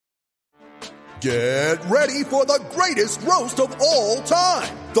Get ready for the greatest roast of all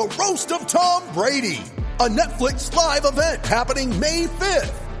time. The Roast of Tom Brady. A Netflix live event happening May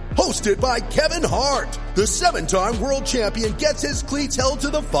 5th. Hosted by Kevin Hart. The 7-time world champion gets his cleats held to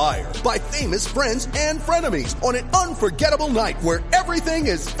the fire by famous friends and frenemies on an unforgettable night where everything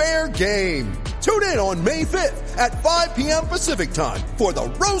is fair game. Tune in on May 5th at 5 p.m. Pacific time for the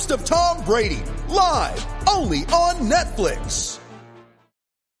Roast of Tom Brady. Live only on Netflix.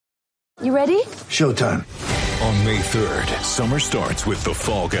 You ready? Showtime. On May 3rd, summer starts with The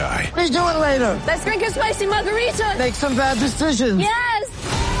Fall Guy. Let's do it later. Let's drink a spicy margarita. Make some bad decisions. Yes.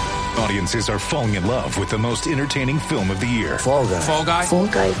 Audiences are falling in love with the most entertaining film of the year. Fall Guy. Fall Guy? Fall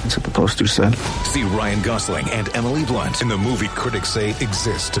Guy. That's what the poster said. See Ryan Gosling and Emily Blunt in the movie critics say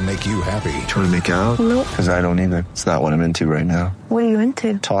exists to make you happy. Trying to make it out? Nope. Because I don't either. It's not what I'm into right now. What are you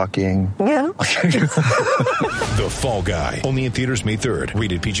into? Talking. Yeah. The Fall Guy. Only in theaters May 3rd.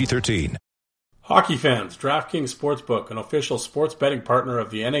 Rated PG-13. Hockey fans, DraftKings Sportsbook, an official sports betting partner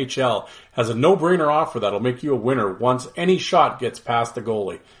of the NHL, has a no-brainer offer that'll make you a winner once any shot gets past the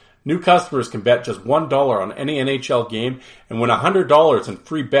goalie. New customers can bet just $1 on any NHL game and win $100 in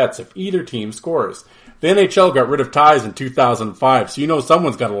free bets if either team scores. The NHL got rid of ties in 2005, so you know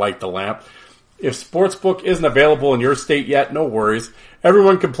someone's got to light the lamp. If Sportsbook isn't available in your state yet, no worries.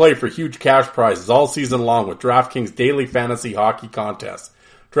 Everyone can play for huge cash prizes all season long with DraftKings daily fantasy hockey contests.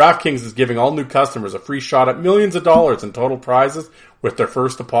 DraftKings is giving all new customers a free shot at millions of dollars in total prizes with their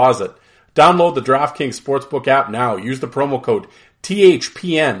first deposit. Download the DraftKings Sportsbook app now. Use the promo code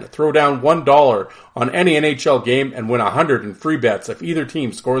THPN. Throw down $1 on any NHL game and win $100 in free bets if either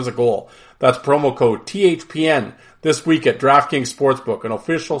team scores a goal. That's promo code THPN this week at DraftKings Sportsbook, an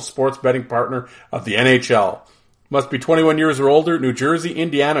official sports betting partner of the NHL. Must be 21 years or older, New Jersey,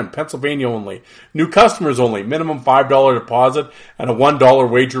 Indiana, and Pennsylvania only. New customers only. Minimum $5 deposit and a $1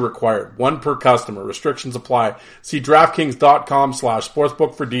 wager required. One per customer. Restrictions apply. See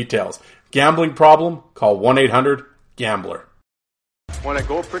DraftKings.com/sportsbook for details. Gambling problem? Call 1-800-GAMBLER. Want to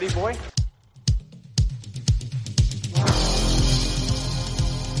go, pretty boy?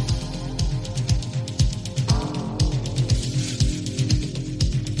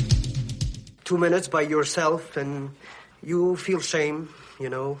 Two minutes by yourself and you feel shame, you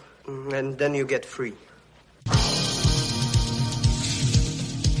know, and then you get free.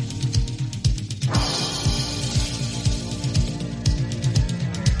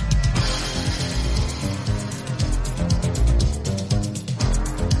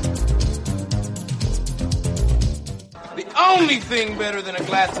 The only thing better than a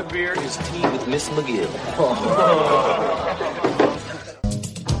glass of beer is tea with Miss McGill.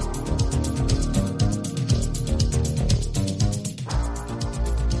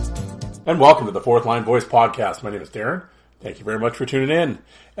 And welcome to the Fourth Line Voice Podcast. My name is Darren. Thank you very much for tuning in.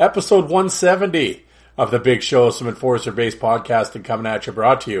 Episode 170 of the Big Show, some Enforcer-based podcasting coming at you,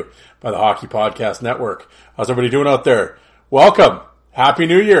 brought to you by the Hockey Podcast Network. How's everybody doing out there? Welcome. Happy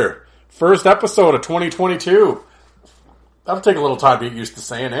New Year. First episode of 2022. That'll take a little time to get used to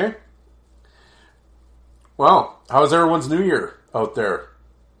saying, eh? Well, how's everyone's New Year out there?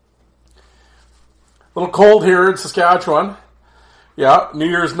 A little cold here in Saskatchewan. Yeah, New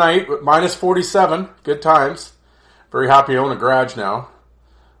Year's night, minus 47. Good times. Very happy I own a garage now.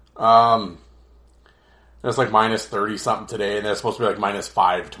 It's like minus 30 something today, and then it's supposed to be like minus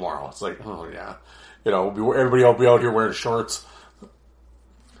 5 tomorrow. It's like, oh yeah. You know, everybody will be out here wearing shorts.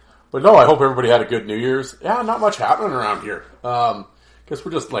 But no, I hope everybody had a good New Year's. Yeah, not much happening around here. Guess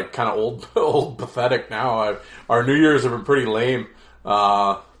we're just like kind of old, pathetic now. Our New Year's have been pretty lame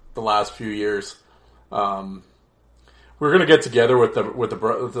the last few years. We're gonna get together with my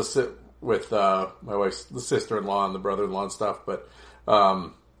wife's the sister-in-law and the brother-in-law and stuff, but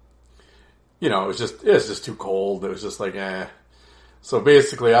you know, it's just too cold. It was just like, eh. So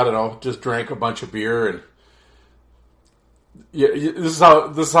basically, I don't know, just drank a bunch of beer and. Yeah, this is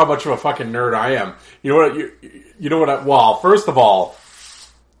how much of a fucking nerd I am. You know what? Well, first of all,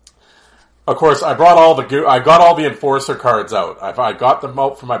 of course, I got all the Enforcer cards out. I got them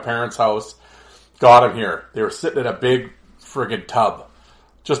out from my parents' house. Got them here. They were sitting in a big friggin' tub,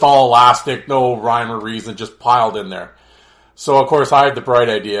 just all elastic, no rhyme or reason, just piled in there. So of course, I had the bright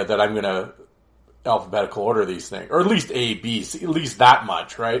idea that I'm gonna alphabetical order these things, or at least A, B, C, at least that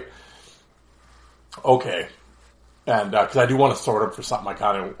much, right? Okay. And because I do want to sort them for something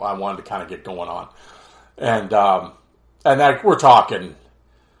I wanted to kind of get going on, and that we're talking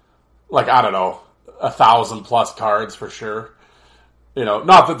like, I don't know, 1,000+ cards for sure. You know,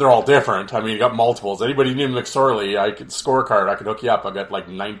 not that they're all different. I mean, you got multiples. Anybody need a McSorley, I could scorecard. I could hook you up. I got like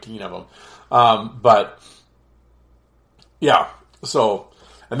 19 of them. But yeah, so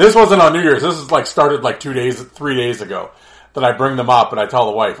And this wasn't on New Year's. This is like started like 3 days ago that I bring them up and I tell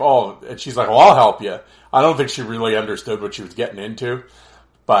the wife, and she's like, well, I'll help you. I don't think she really understood what she was getting into,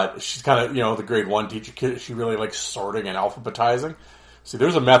 but she's kind of, the grade 1 teacher kid. She really likes sorting and alphabetizing. See,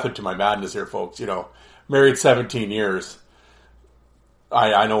 there's a method to my madness here, folks. Married 17 years.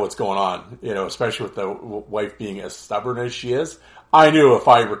 I know what's going on, especially with the wife being as stubborn as she is. I knew if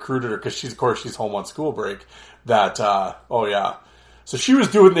I recruited her, because she's home on school break, that, So she was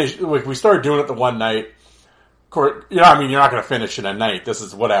doing this, like, we started doing it the one night. Of course, you're not going to finish in a night. This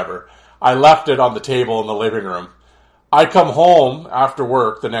is whatever. I left it on the table in the living room. I come home after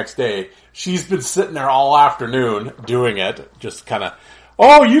work the next day. She's been sitting there all afternoon doing it, just kind of,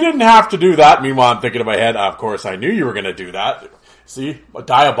 you didn't have to do that. Meanwhile, I'm thinking in my head, of course, I knew you were going to do that. See, a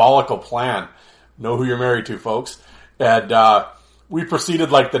diabolical plan. Know who you're married to, folks. And we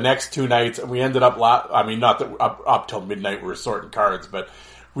proceeded like the next 2 nights, and we ended up, not that up till midnight we were sorting cards, but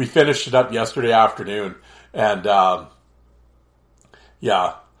we finished it up yesterday afternoon. And I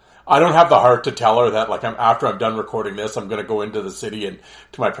don't have the heart to tell her that, like, after I'm done recording this, I'm going to go into the city and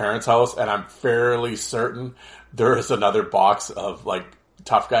to my parents' house, and I'm fairly certain there is another box of, like,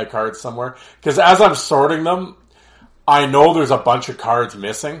 tough guy cards somewhere. Because as I'm sorting them, I know there's a bunch of cards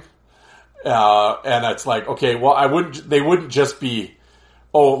missing. And it's like, okay, well, they wouldn't just be,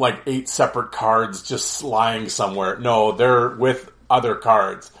 like 8 separate cards just lying somewhere. No, they're with other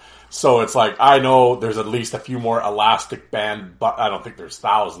cards. So it's like, I know there's at least a few more elastic band, but I don't think there's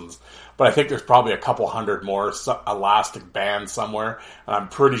thousands, but I think there's probably a couple hundred more elastic bands somewhere. And I'm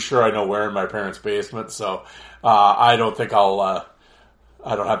pretty sure I know where in my parents' basement. So, I don't think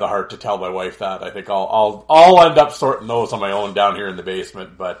I don't have the heart to tell my wife that. I think I'll end up sorting those on my own down here in the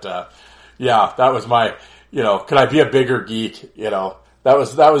basement. But, that was my, could I be a bigger geek? That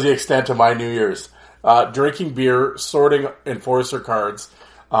was the extent of my New Year's. Drinking beer, sorting Enforcer cards,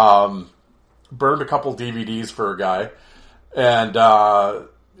 burned a couple DVDs for a guy, and,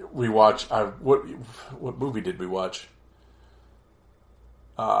 we watched, what movie did we watch?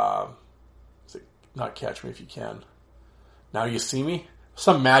 Is it not Catch Me If You Can? Now You See Me?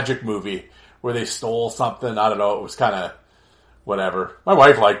 Some magic movie where they stole something. I don't know. It was kind of whatever. My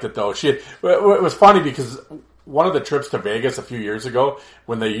wife liked it though. It was funny because one of the trips to Vegas a few years ago,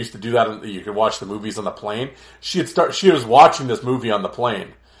 when they used to do that, you could watch the movies on the plane. She was watching this movie on the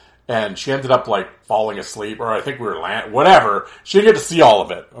plane, and she ended up like falling asleep, or I think we were whatever. She didn't get to see all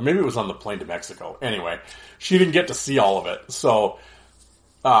of it, or maybe it was on the plane to Mexico. Anyway, she didn't get to see all of it. So,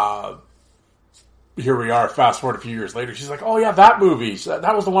 here we are, fast forward a few years later. She's like, oh yeah, that movie.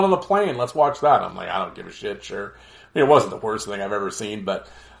 That was the one on the plane. Let's watch that. I'm like, I don't give a shit, sure. It wasn't the worst thing I've ever seen, but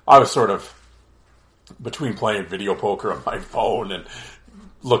I was sort of between playing video poker on my phone and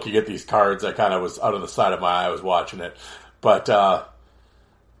looking at these cards. I kind of was out of the side of my eye. I was watching it. But,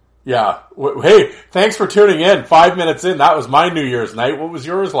 hey, thanks for tuning in. 5 minutes in. That was my New Year's night. What was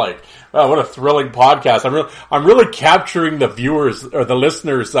yours like? Well, what a thrilling podcast. I'm really capturing the viewers or the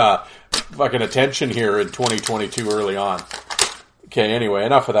listeners, fucking attention here in 2022 early on. Okay, anyway,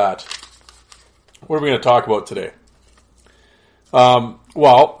 enough of that. What are we going to talk about today? A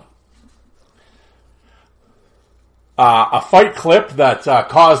fight clip that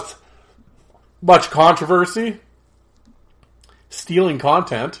caused much controversy, stealing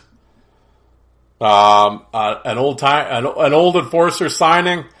content, an old Enforcer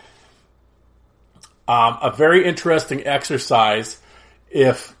signing, a very interesting exercise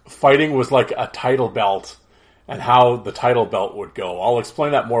if fighting was like a title belt and how the title belt would go. I'll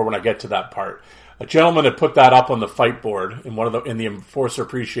explain that more when I get to that part. A gentleman had put that up on the fight board in in the Enforcer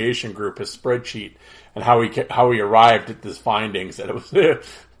Appreciation Group, his spreadsheet, and how he arrived at his findings. And it was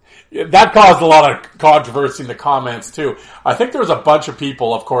that caused a lot of controversy in the comments too. I think there was a bunch of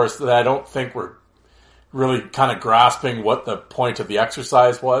people, of course, that I don't think were really kind of grasping what the point of the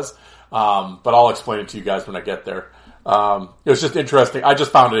exercise was. But I'll explain it to you guys when I get there. It was just interesting. I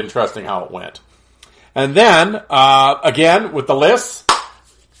just found it interesting how it went. And then again with the lists.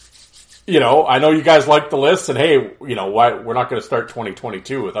 I know you guys like the list, and hey, why we're not going to start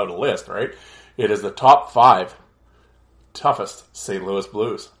 2022 without a list, right? It is the top 5 toughest St. Louis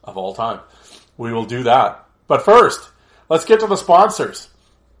Blues of all time. We will do that. But first, let's get to the sponsors.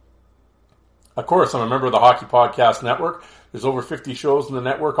 Of course, I'm a member of the Hockey Podcast Network. There's over 50 shows in the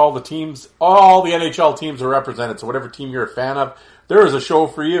network. All the NHL teams are represented. So whatever team you're a fan of, there is a show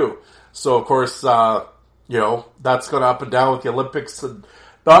for you. So of course, that's going up and down with the Olympics and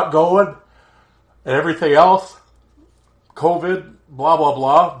not going and everything else. COVID, blah, blah,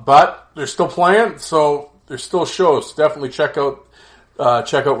 blah. But they're still playing, so there's still shows. Definitely check out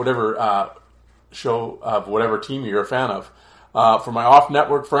whatever show of whatever team you're a fan of. For my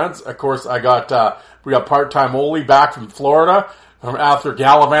off-network friends, of course, we got Part-Time Oli back from Florida. After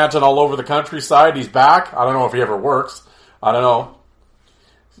gallivanting all over the countryside, he's back. I don't know if he ever works. I don't know.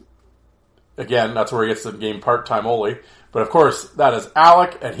 Again, that's where he gets the game Part-Time Oli. But of course, that is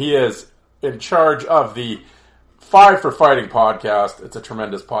Alec, and he is in charge of the Five for Fighting podcast. It's a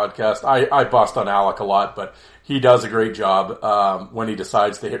tremendous podcast. I bust on Alec a lot, but he does a great job when he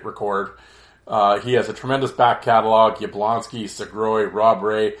decides to hit record. He has a tremendous back catalog. Yablonsky, Segroy, Rob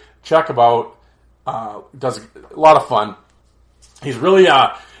Ray. Check him out. Does a lot of fun. He's really,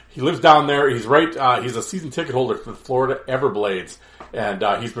 he lives down there. He's he's a season ticket holder for the Florida Everblades. And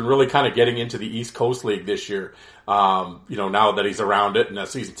he's been really kind of getting into the East Coast League this year. Now that he's around it and a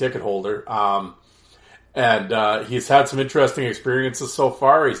season ticket holder. And he's had some interesting experiences so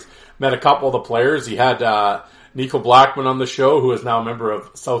far. He's met a couple of the players. He had Nico Blackman on the show, who is now a member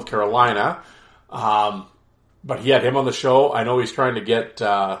of South Carolina. But he had him on the show. I know he's trying to get...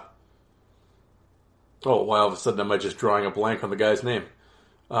 all of a sudden am I just drawing a blank on the guy's name?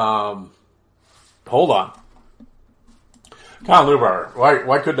 Hold on. Kyle Newbar.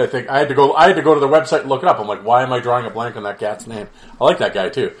 Why couldn't I think? I had to go to the website and look it up. I'm like, why am I drawing a blank on that cat's name? I like that guy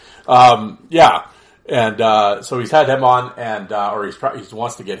too. Yeah. And so he's had him on, and or he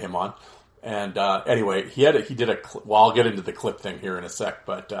wants to get him on. And anyway, he did a. Well, I'll get into the clip thing here in a sec,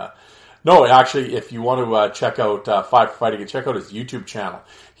 but no, actually, if you want to check out Five for Fighting, check out his YouTube channel.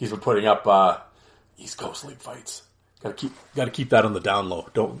 He's been putting up East Coast League fights. Got to keep that on the down low.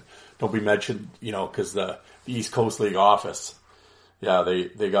 Don't be mentioned, because the East Coast League office. Yeah,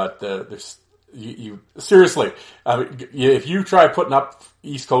 they got seriously. If you try putting up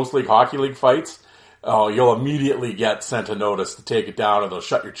East Coast League Hockey League fights, you'll immediately get sent a notice to take it down, or they'll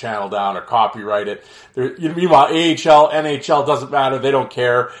shut your channel down or copyright it. Meanwhile, AHL, NHL doesn't matter; they don't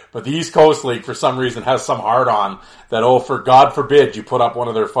care. But the East Coast League, for some reason, has some hard on that. Oh, for God forbid you put up one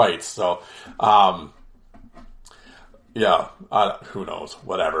of their fights. So, who knows?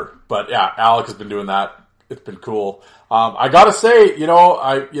 Whatever. But yeah, Alec has been doing that. It's been cool. I gotta say,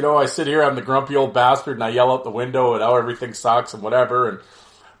 I sit here, I'm the grumpy old bastard, and I yell out the window and how everything sucks and whatever.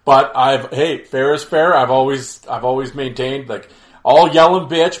 But fair is fair. I've always maintained, like, I'll yell and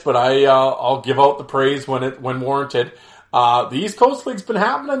bitch, but I'll give out the praise when warranted. The East Coast League's been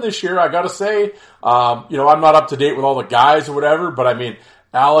happening this year. I gotta say, I'm not up to date with all the guys or whatever, but I mean,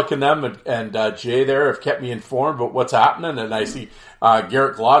 Alec and them and Jay there have kept me informed about what's happening, and I see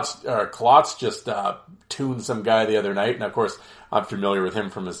Garrett Klotz just tuned some guy the other night, and of course I'm familiar with him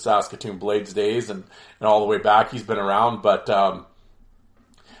from his Saskatoon Blades days and all the way back. He's been around, but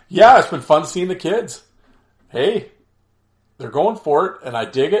it's been fun seeing the kids. Hey, they're going for it, and I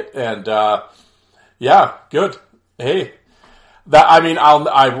dig it, and good. Hey.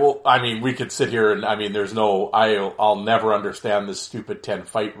 We could sit here and, I'll never understand this stupid 10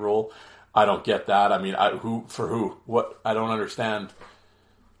 fight rule. I don't get that. Who? What? I don't understand.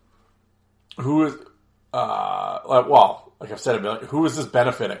 Who is, like I've said a million, who is this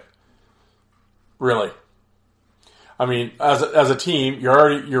benefiting? Really? As a team,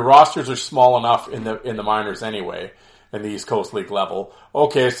 your rosters are small enough in the minors anyway. In the East Coast League level.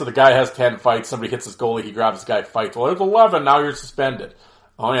 Okay, so the guy has 10 fights, somebody hits his goalie, he grabs his guy, fights. Well, there's 11, now you're suspended.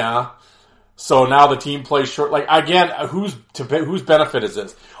 Oh yeah. So now the team plays short. Like, again, whose benefit is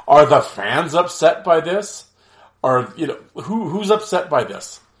this? Are the fans upset by this? Or, who's upset by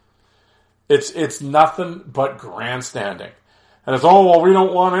this? It's nothing but grandstanding. And it's, we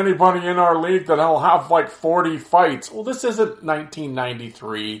don't want anybody in our league that'll have like 40 fights. Well, this isn't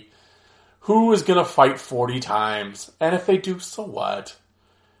 1993. Who is going to fight 40 times? And if they do, so what?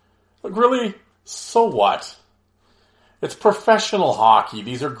 Like, really? So what? It's professional hockey.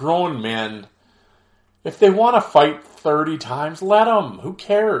 These are grown men. If they want to fight 30 times, let them. Who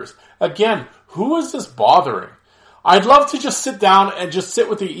cares? Again, who is this bothering? I'd love to just sit down and just sit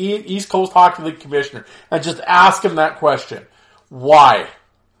with the East Coast Hockey League commissioner and just ask him that question. Why?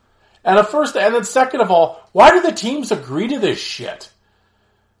 And then second of all, why do the teams agree to this shit?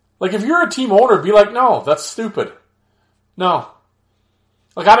 Like, if you're a team owner, be like, no, that's stupid. No.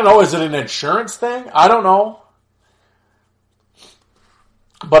 Like, I don't know, is it an insurance thing? I don't know.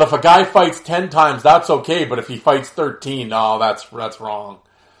 But if a guy fights 10 times, that's okay. But if he fights 13, no, that's wrong.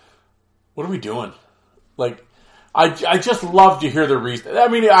 What are we doing? Like, I just love to hear the reason.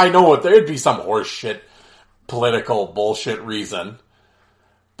 I know there'd be some horse shit, political bullshit reason.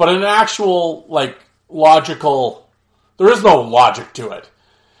 But an actual, like, logical, there is no logic to it.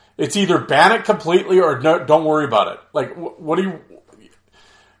 It's either ban it completely or no, don't worry about it. Like,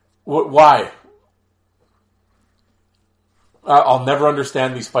 why? I'll never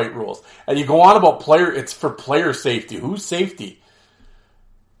understand these fight rules. And you go on about it's for player safety. Whose safety?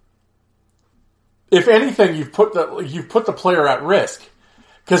 If anything, you've put the player at risk.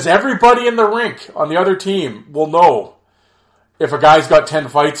 Because everybody in the rink on the other team will know if a guy's got 10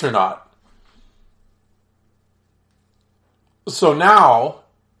 fights or not. So now,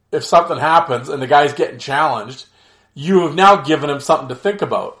 if something happens and the guy's getting challenged, you have now given him something to think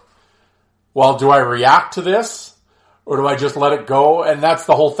about. Well, do I react to this? Or do I just let it go? And that's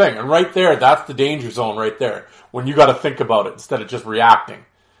the whole thing. And right there, that's the danger zone right there. When you got to think about it instead of just reacting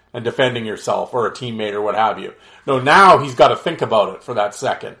and defending yourself or a teammate or what have you. No, now he's got to think about it for that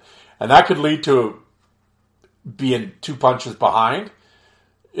second. And that could lead to being 2 punches behind.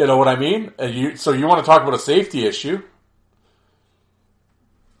 You know what I mean? So you want to talk about a safety issue.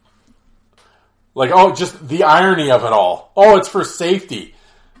 Like, just the irony of it all. Oh, it's for safety.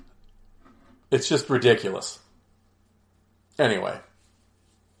 It's just ridiculous. Anyway.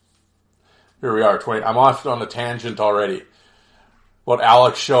 Here we are. I'm off on a tangent already. About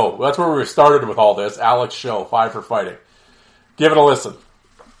Alex Show. That's where we started with all this. Alex Show, 5 for Fighting. Give it a listen.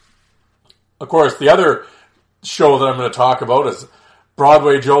 Of course, the other show that I'm going to talk about is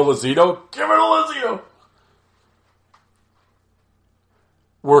Broadway Joe Lazito. Give it a Lazito.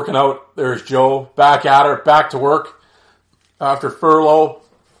 Working out. There's Joe. Back at her. Back to work. After furlough.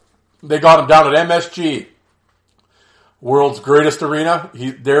 They got him down at MSG. World's greatest arena.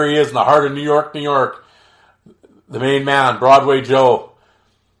 There he is in the heart of New York, New York. The main man, Broadway Joe.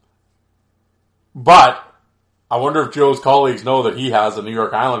 But I wonder if Joe's colleagues know that he has a New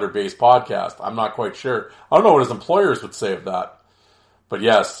York Islander-based podcast. I'm not quite sure. I don't know what his employers would say of that. But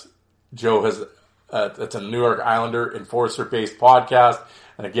yes, Joe has... it's a New York Islander enforcer-based podcast.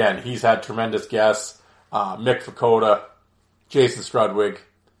 And again, he's had tremendous guests. Mick Fakota, Jason Strudwick,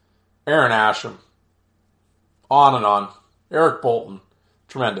 Aaron Asham, on and on. Eric Bolton.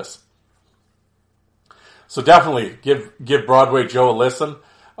 Tremendous. So definitely give Broadway Joe a listen.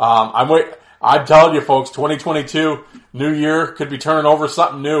 I'm telling you folks, 2022, new year, could be turning over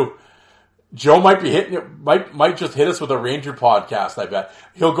something new. Joe might be hitting it, might just hit us with a Ranger podcast, I bet.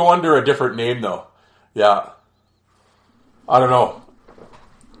 He'll go under a different name though. Yeah. I don't know.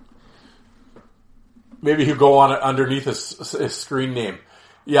 Maybe he'll go on underneath his screen name.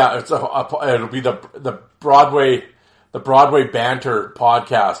 Yeah, it'll be the Broadway Banter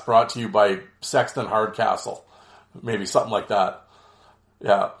podcast brought to you by Sexton Hardcastle. Maybe something like that.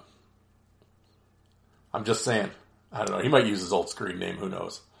 Yeah. I'm just saying. I don't know. He might use his old screen name. Who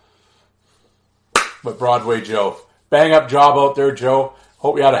knows? But Broadway Joe. Bang up job out there, Joe.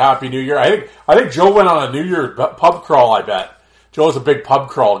 Hope you had a happy New Year. I think Joe went on a New Year pub crawl, I bet. Joe's a big pub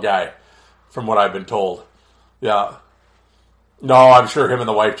crawl guy, from what I've been told. Yeah. No, I'm sure him and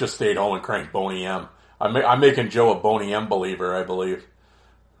the wife just stayed home and cranked Boney M. I'm making Joe a Boney M believer, I believe.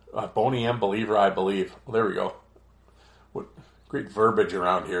 A Boney M believer, I believe. Well, there we go. What great verbiage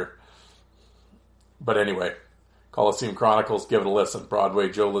around here. But anyway, Coliseum Chronicles, give it a listen. Broadway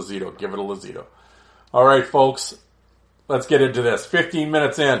Joe Lazito, give it a Lazito. All right, folks, let's get into this. 15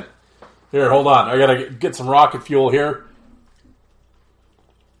 minutes in. Here, hold on. I got to get some rocket fuel here.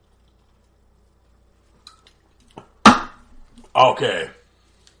 Okay.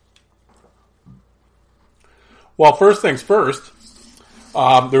 Well, first things first,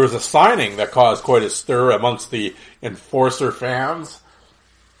 there was a signing that caused quite a stir amongst the Enforcer fans.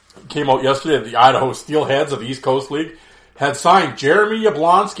 It came out yesterday that the Idaho Steelheads of the East Coast League had signed Jeremy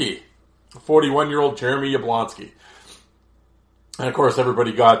Yablonski, 41-year-old Jeremy Yablonski. And of course,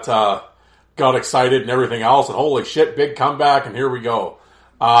 everybody got excited and everything else, and holy shit, big comeback, and here we go.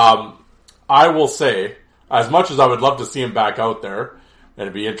 I will say, as much as I would love to see him back out there, and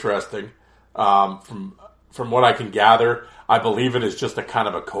it'd be interesting, from what I can gather, I believe it is just a kind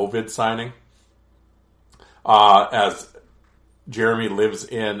of a COVID signing. As Jeremy lives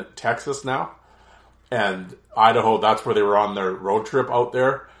in Texas now, and Idaho, that's where they were on their road trip out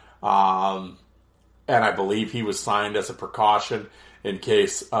there. And I believe he was signed as a precaution in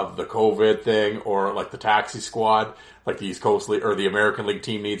case of the COVID thing, or like the taxi squad, like the East Coast League or the American League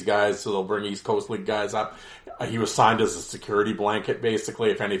team needs guys, so they'll bring East Coast League guys up. He was signed as a security blanket,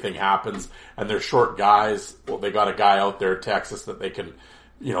 basically, if anything happens. And they're short guys. Well, they got a guy out there in Texas that they can,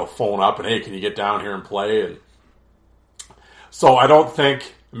 phone up and, hey, can you get down here and play? And so I don't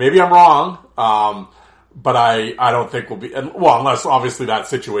think, maybe I'm wrong, but I don't think we'll be, unless obviously that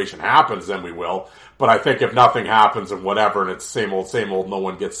situation happens, then we will. But I think if nothing happens and whatever, and it's same old, no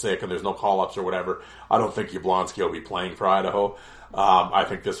one gets sick and there's no call-ups or whatever, I don't think Yablonski will be playing for Idaho. I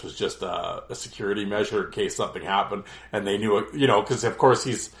think this was just a security measure in case something happened. And they knew, because of course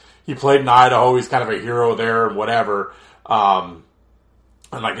he's he played in Idaho. He's kind of a hero there and whatever. And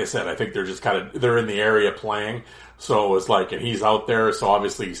like I said, I think they're just they're in the area playing. So it was like, and he's out there. So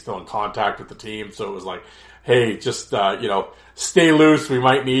obviously he's still in contact with the team. So it was like, hey, just, stay loose. We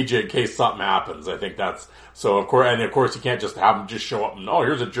might need you in case something happens. I think that's, so of course you can't just have him just show up and, oh,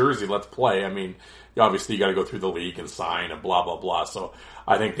 here's a jersey, let's play. I mean, obviously you got to go through the league and sign and blah, blah, blah. So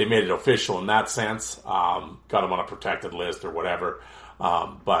I think they made it official in that sense. Got him on a protected list or whatever.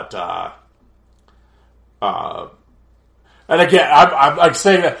 And again, I'm like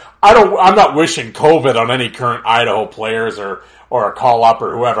saying that I'm not wishing COVID on any current Idaho players or a call up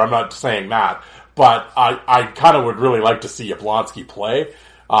or whoever. I'm not saying that, but I kind of would really like to see Yablonski play,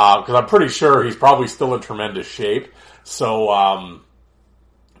 because I'm pretty sure he's probably still in tremendous shape. So,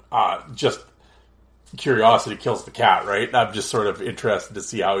 just curiosity kills the cat, right? I'm just sort of interested to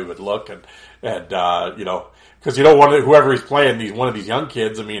see how he would look and because whoever he's playing, one of these young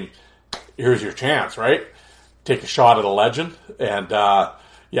kids, I mean, here's your chance, right? Take a shot at a legend, and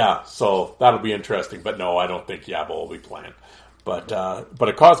so that'll be interesting. But no, I don't think Yabo will be playing. But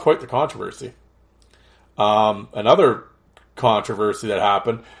it caused quite the controversy. Another controversy that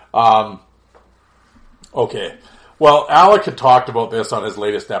happened. Okay, well, Alec had talked about this on his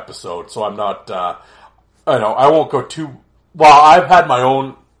latest episode, so I'm not. I won't go too. Well, I've had my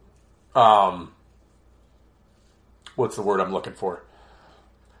own. What's the word I'm looking for?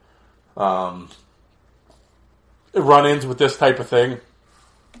 Run-ins with this type of thing,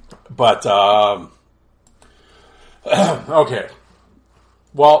 but okay.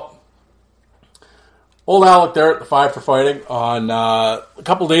 Well, old Alec there at the Five for Fighting on a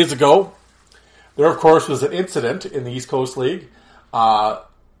couple days ago. There, of course, was an incident in the East Coast League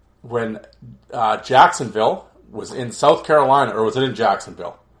when Jacksonville was in South Carolina, or was it in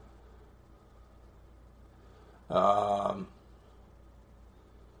Jacksonville?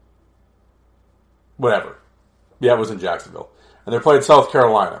 Whatever. Yeah, it was in Jacksonville. And they played South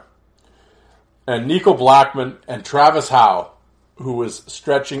Carolina. And Nico Blackman and Travis Howe, who was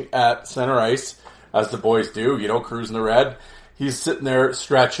stretching at center ice, as the boys do, cruising the red. He's sitting there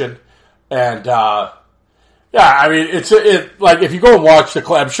stretching. And, I mean, it's if you go and watch the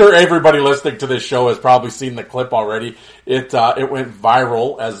clip, I'm sure everybody listening to this show has probably seen the clip already. It went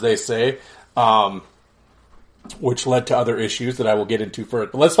viral, as they say, which led to other issues that I will get into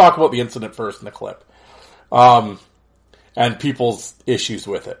first. But let's talk about the incident first in the clip. And people's issues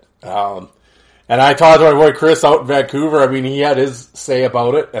with it. And I talked to my boy Chris out in Vancouver. I mean, he had his say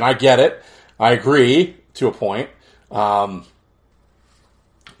about it, and I get it. I agree to a point. He and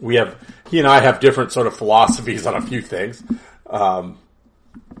I have different sort of philosophies on a few things. But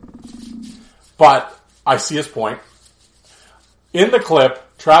I see his point. In the clip,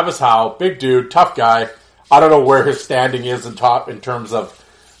 Travis Howe, big dude, tough guy. I don't know where his standing is in terms of,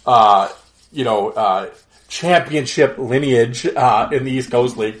 championship lineage in the East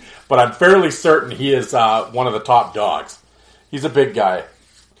Coast League, but I'm fairly certain he is one of the top dogs. He's a big guy.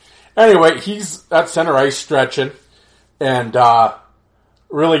 Anyway, he's at center ice stretching and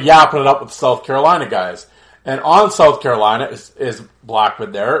really yapping it up with the South Carolina guys. And on South Carolina is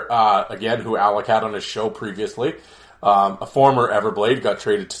Blackman there, again, who Alec had on his show previously. A former Everblade, got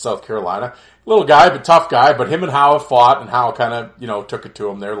traded to South Carolina. Little guy, but tough guy, but him and Howe have fought, and Howe kind of, took it to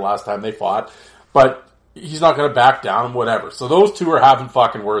him there the last time they fought. But he's not going to back down and whatever. So those two are having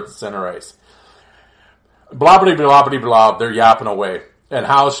fucking words at center ice. Blah-blah-blah-blah-blah, they're yapping away. And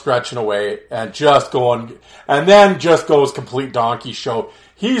Howe's stretching away and just going, and then just goes complete donkey show.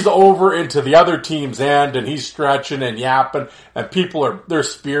 He's over into the other team's end and he's stretching and yapping and they're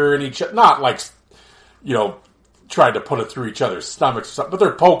spearing each other. Not like, trying to put it through each other's stomachs or something, but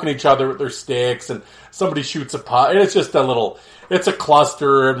they're poking each other with their sticks and somebody shoots a puck. It's just it's a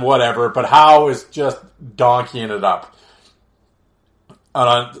cluster and whatever, but Howe is just donkeying it up.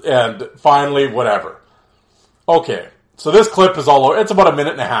 And finally, whatever. Okay, so this clip is all over. It's about a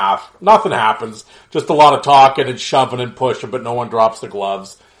minute and a half. Nothing happens. Just a lot of talking and shoving and pushing, but no one drops the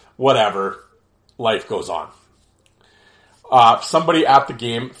gloves. Whatever. Life goes on. Somebody at the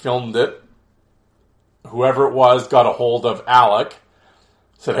game filmed it. Whoever it was got a hold of Alec.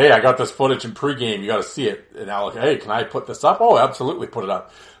 Said, hey, I got this footage in pregame. You got to see it. And Alec, hey, can I put this up? Oh, absolutely, put it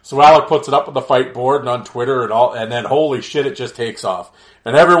up. So Alec puts it up on the fight board and on Twitter and all, and then holy shit, it just takes off.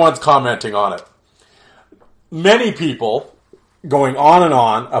 And everyone's commenting on it. Many people going on and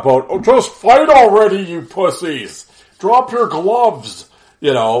on about, oh, just fight already, you pussies. Drop your gloves.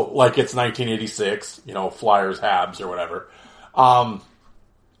 Like it's 1986, Flyers, Habs, or whatever. And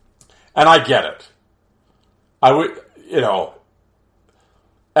I get it. I would,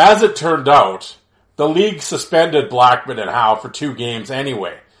 as it turned out, the league suspended Blackman and Howe for 2 games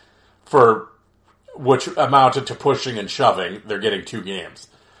anyway. which amounted to pushing and shoving, they're getting 2 games.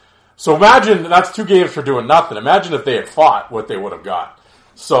 So imagine, that's 2 games for doing nothing. Imagine if they had fought, what they would have got.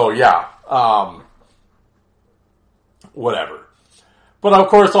 So yeah, whatever. But of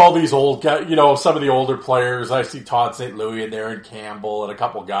course, all these old guys, some of the older players, I see Todd St. Louis and Aaron Campbell and a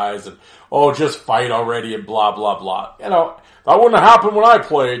couple guys, and just fight already and blah, blah, blah. That wouldn't have happened when I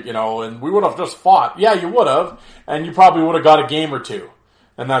played, and we would have just fought. Yeah, you would have, and you probably would have got a game or 2,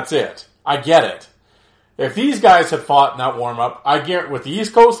 and that's it. I get it. If these guys had fought in that warm-up, I guarantee with the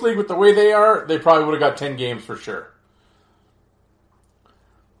East Coast League, with the way they are, they probably would have got 10 games for sure.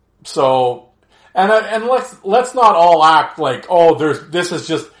 So, and let's not all act like, this is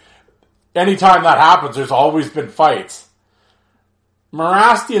just, anytime that happens, there's always been fights.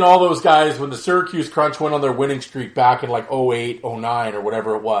 Morasti and all those guys, when the Syracuse Crunch went on their winning streak back in like 08, 09 or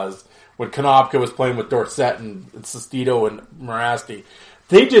whatever it was, when Konopka was playing with Dorsett and Sestito and Morasti,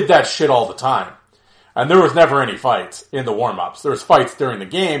 they did that shit all the time. And there was never any fights in the warm-ups. There was fights during the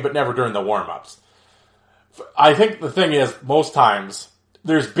game, but never during the warm-ups. I think the thing is, most times,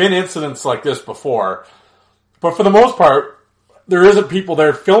 there's been incidents like this before, but for the most part, there isn't people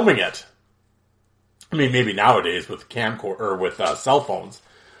there filming it. I mean, maybe nowadays with camcorder or with cell phones,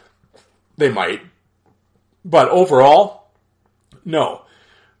 they might. But overall, no.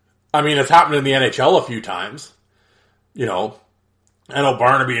 I mean, it's happened in the NHL a few times. I know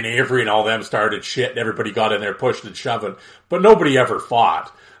Barnaby and Avery and all them started shit and everybody got in there pushing and shoving, but nobody ever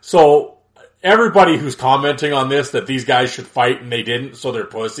fought. So everybody who's commenting on this, that these guys should fight and they didn't, so they're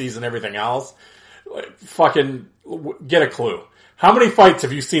pussies and everything else, fucking get a clue. How many fights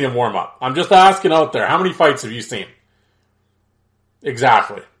have you seen in warm-up? I'm just asking out there. How many fights have you seen?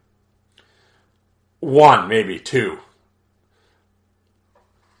 Exactly. 1, maybe 2.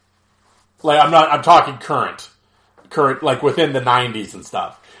 I'm talking current, like within the 90s and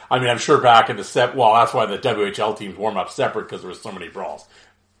stuff. I mean, I'm sure back in that's why the WHL teams warm up separate, because there was so many brawls.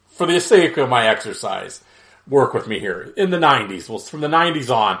 For the sake of my exercise, work with me here. In the 90s, from the 90s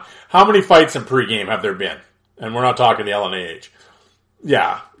on, how many fights in pregame have there been? And we're not talking the LNAH.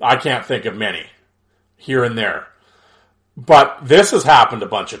 Yeah, I can't think of many. Here and there. But this has happened a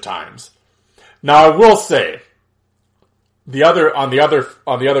bunch of times. Now, I will say, on the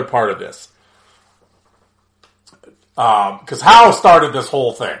other part of this, because Howe started this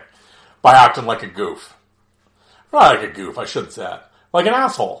whole thing by acting like a goof. Not like a goof, I shouldn't say that. Like an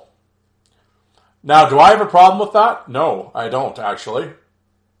asshole. Now, do I have a problem with that? No, I don't, actually.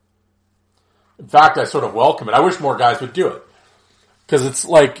 In fact, I sort of welcome it. I wish more guys would do it. Because it's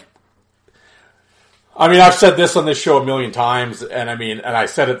like, I mean, I've said this on this show a million times, and I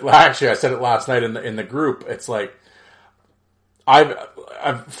said it last night in the group. It's like,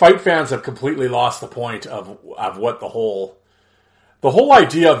 fight fans have completely lost the point of what the whole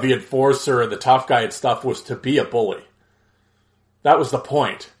idea of the enforcer and the tough guy and stuff was to be a bully. That was the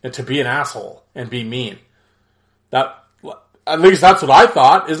point, and to be an asshole and be mean. At least that's what I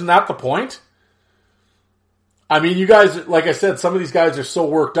thought. Isn't that the point? I mean, you guys, like I said, some of these guys are so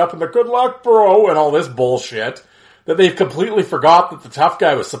worked up in the good luck, bro, and all this bullshit that they've completely forgot that the tough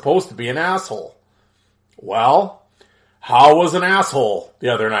guy was supposed to be an asshole. Well, Howe was an asshole the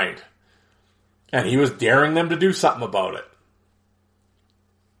other night. And he was daring them to do something about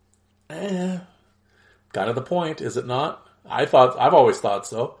it. Kind of the point, is it not? I've always thought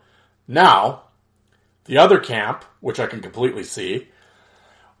so. Now, the other camp, which I can completely see,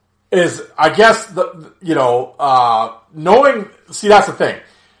 is, I guess, knowing, see, that's the thing.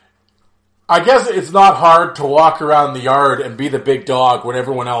 I guess it's not hard to walk around the yard and be the big dog when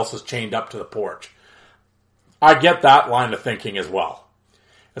everyone else is chained up to the porch. I get that line of thinking as well.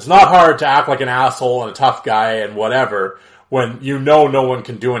 It's not hard to act like an asshole and a tough guy and whatever when you know no one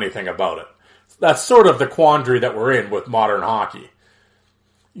can do anything about it. That's sort of the quandary that we're in with modern hockey.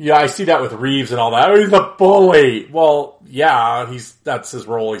 Yeah, I see that with Reeves and all that. Oh, he's a bully. Well, yeah, that's his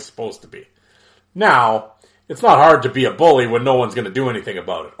role he's supposed to be. Now, it's not hard to be a bully when no one's going to do anything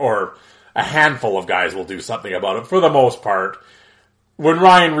about it. Or a handful of guys will do something about it, for the most part. When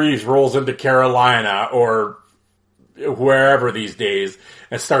Ryan Reeves rolls into Carolina or wherever these days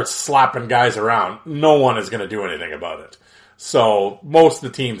and starts slapping guys around, no one is going to do anything about it. So, most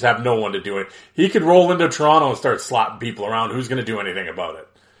of the teams have no one to do it. He could roll into Toronto and start slapping people around. Who's going to do anything about it?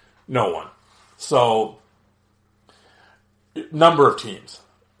 No one. So, number of teams.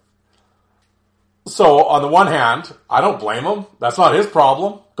 So, on the one hand, I don't blame him. That's not his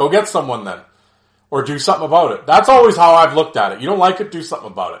problem. Go get someone then. Or do something about it. That's always how I've looked at it. You don't like it, do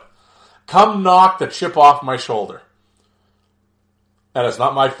something about it. Come knock the chip off my shoulder. And it's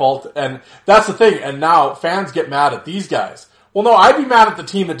not my fault. And that's the thing. And now fans get mad at these guys. Well, no, I'd be mad at the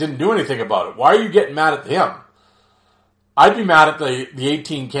team that didn't do anything about it. Why are you getting mad at him? I'd be mad at the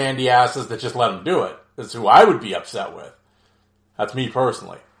 18 candy asses that just let him do it. That's who I would be upset with. That's me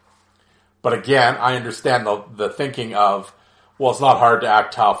personally. But again, I understand the thinking of, well, it's not hard to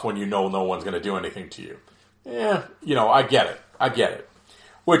act tough when you know no one's going to do anything to you. Yeah, I get it.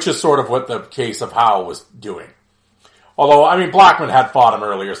 Which is sort of what the case of Howe was doing. Although, I mean, Blackman had fought him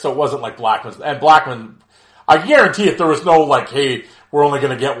earlier, so it wasn't like Blackman, I guarantee if there was no like, hey, we're only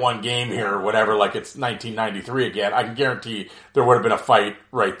going to get one game here or whatever, like it's 1993 again, I can guarantee there would have been a fight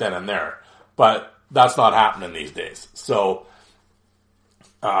right then and there. But that's not happening these days. So,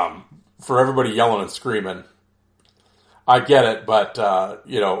 for everybody yelling and screaming, I get it, but,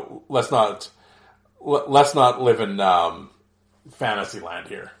 let's not live in, fantasy land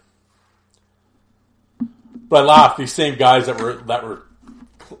here. But I laugh, these same guys that were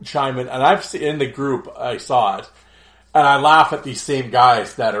chiming, and I've seen in the group, I saw it, and I laugh at these same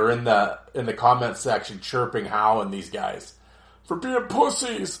guys that are in the comment section chirping Howe and these guys for being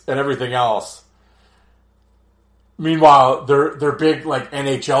pussies and everything else. Meanwhile, they're big like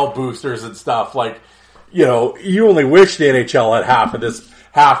NHL boosters and stuff. Like, you only wish the NHL had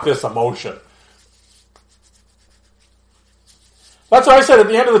half this emotion. That's what I said. At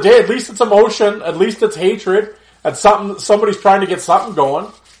the end of the day, at least it's emotion, at least it's hatred, and somebody's trying to get something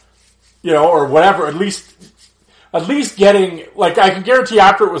going, or whatever. At least getting, like, I can guarantee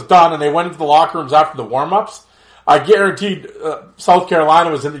after it was done and they went into the locker rooms after the warm-ups, I guaranteed South Carolina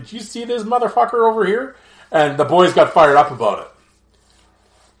was in, did you see this motherfucker over here? And the boys got fired up about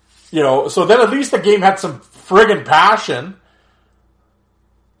it. So then at least the game had some friggin' passion.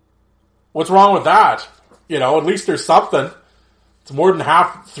 What's wrong with that? At least there's something. It's more than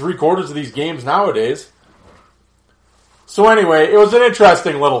three-quarters of these games nowadays. So anyway, it was an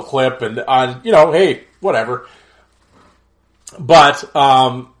interesting little clip, and hey, whatever. But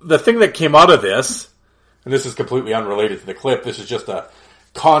the thing that came out of this, and this is completely unrelated to the clip, this is just a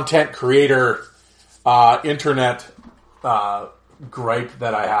content creator internet gripe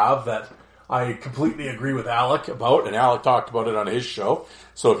that I have that I completely agree with Alec about, and Alec talked about it on his show.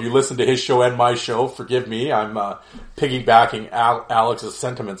 So if you listen to his show and my show, forgive me, I'm piggybacking Alex's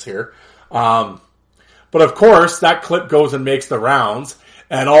sentiments here. But of course, that clip goes and makes the rounds,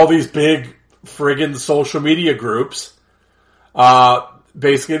 and all these big friggin' social media groups,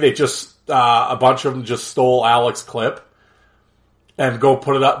 basically they just, a bunch of them just stole Alec's clip and go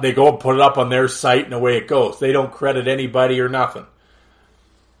put it up. They go and put it up on their site, and away it goes. They don't credit anybody or nothing.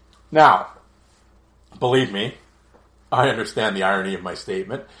 Now, believe me, I understand the irony of my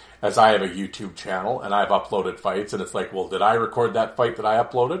statement, as I have a YouTube channel, and I've uploaded fights, and it's like, well, did I record that fight that I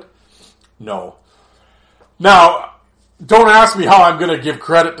uploaded? No. Now, don't ask me how I'm going to give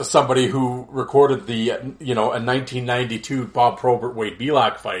credit to somebody who recorded a 1992 Bob Probert Wade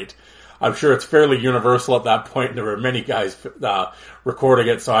Belak fight. I'm sure it's fairly universal at that point. There were many guys recording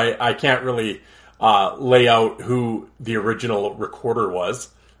it, so I can't really lay out who the original recorder was.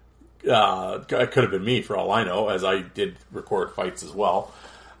 It could have been me for all I know, as I did record fights as well.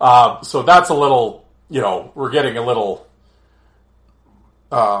 So that's a little, we're getting a little,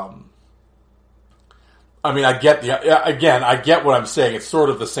 I mean, I get I get what I'm saying. It's sort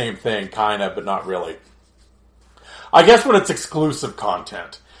of the same thing, kind of, but not really. I guess when it's exclusive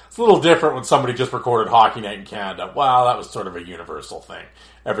content, it's a little different when somebody just recorded Hockey Night in Canada. Well, that was sort of a universal thing.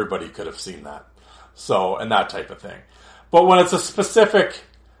 Everybody could have seen that. So, and that type of thing. But when it's a specific,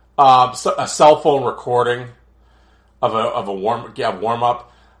 a cell phone recording of a warm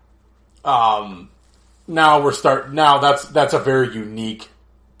up, now that's a very unique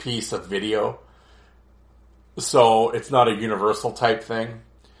piece of video. So it's not a universal type thing.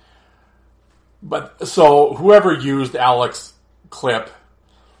 But so whoever used Alec's clip,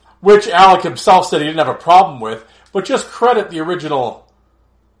 which Alec himself said he didn't have a problem with, but just credit the original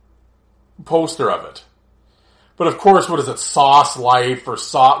poster of it. But of course, what is it, Sauce Life or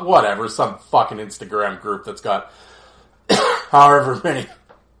whatever, some fucking Instagram group that's got however many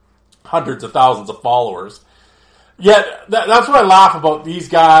hundreds of thousands of followers. Yet, that's what I laugh about these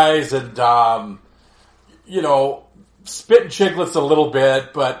guys and, spit and chicklets a little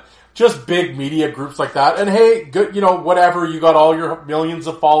bit, but just big media groups like that. And hey, good, whatever, you got all your millions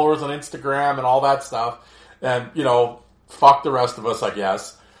of followers on Instagram and all that stuff. And, fuck the rest of us, I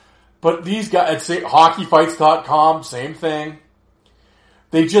guess. But these guys, say hockeyfights.com, same thing.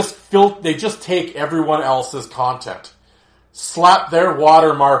 They just take everyone else's content, slap their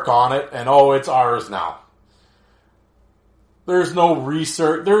watermark on it, and it's ours now. There's no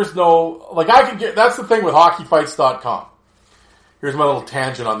research. There's no, that's the thing with hockeyfights.com. Here's my little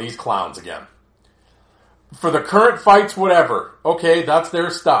tangent on these clowns again. For the current fights, whatever. Okay, that's their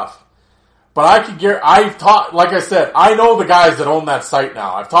stuff. But I could get, like I said, I know the guys that own that site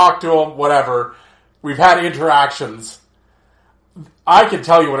now. I've talked to them, whatever. We've had interactions. I can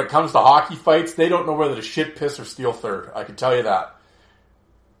tell you when it comes to hockey fights, they don't know whether to shit, piss, or steal third. I can tell you that.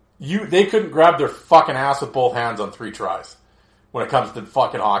 They couldn't grab their fucking ass with both hands on 3 tries when it comes to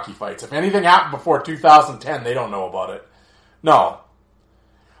fucking hockey fights. If anything happened before 2010, they don't know about it. No.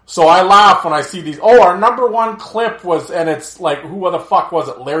 So I laugh when I see these, our number one clip was, and it's like, who the fuck was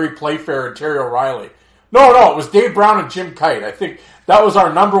it? Larry Playfair and Terry O'Reilly. No, it was Dave Brown and Jim Kite. I think that was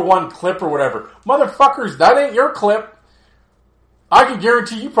our number one clip or whatever. Motherfuckers, that ain't your clip. I can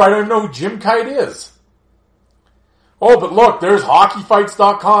guarantee you probably don't even know who Jim Kite is. Oh, but look, there's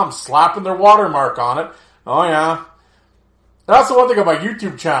hockeyfights.com slapping their watermark on it. Oh, yeah. That's the one thing about my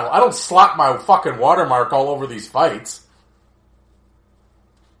YouTube channel. I don't slap my fucking watermark all over these fights.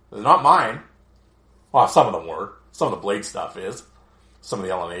 They're not mine. Well, some of them were. Some of the Blade stuff is. Some of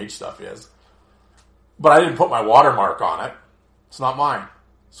the LNH stuff is. But I didn't put my watermark on it. It's not mine.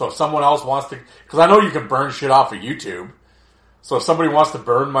 So if someone else wants to... Because I know you can burn shit off of YouTube. So if somebody wants to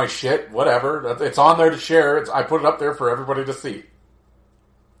burn my shit, whatever. It's on there to share. I put it up there for everybody to see.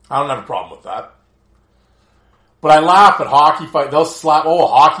 I don't have a problem with that. But I laugh at hockey fight. They'll slap,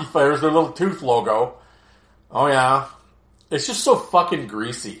 hockey fight. There's their little tooth logo. Oh, yeah. It's just so fucking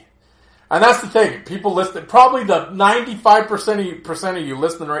greasy. And that's the thing. People listen. Probably the 95% of you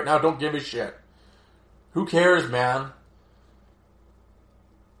listening right now don't give a shit. Who cares, man?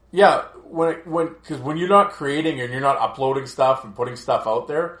 Yeah, because when you're not creating and you're not uploading stuff and putting stuff out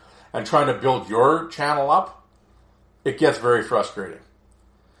there and trying to build your channel up, it gets very frustrating.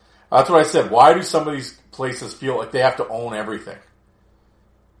 That's what I said. Why do some of these places feel like they have to own everything?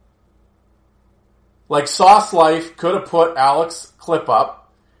 Like Sauce Life could have put Alex clip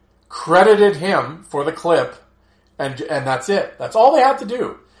up, credited him for the clip, and that's it. That's all they had to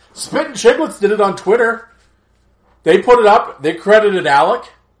do. Spit and Chicklets did it on Twitter. They put it up. They credited Alec.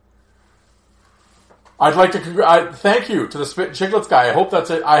 I'd like to thank you to the Spit and Chicklets guy. I hope that's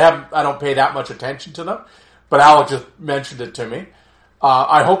it. I don't pay that much attention to them, but Alec just mentioned it to me.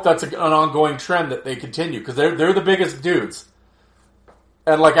 I hope that's an ongoing trend that they continue because they're the biggest dudes.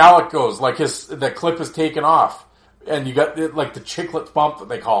 And like Alec goes, like the clip is taken off, and you got like the Chicklets bump that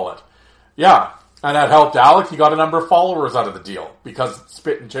they call it. Yeah, and that helped Alec. He got a number of followers out of the deal because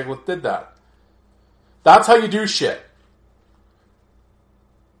Spit and Chicklets did that. That's how you do shit.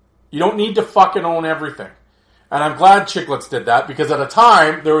 You don't need to fucking own everything. And I'm glad Chicklets did that because at a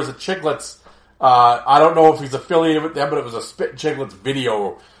time there was a Chicklets. I don't know if he's affiliated with them, but it was a Spit and Chicklets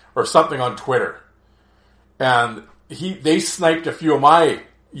video or something on Twitter, and they sniped a few of my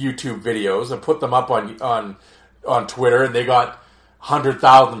YouTube videos and put them up on Twitter, and they got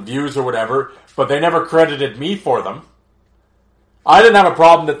 100,000 views or whatever, but they never credited me for them. I didn't have a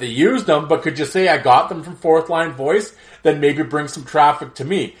problem that they used them, but could you say I got them from Fourth Line Voice? Then maybe bring some traffic to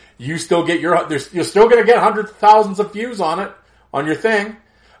me. You still get you're still going to get hundreds of thousands of views on it, on your thing,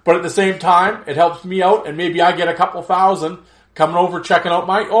 but at the same time, it helps me out, and maybe I get a couple thousand coming over, checking out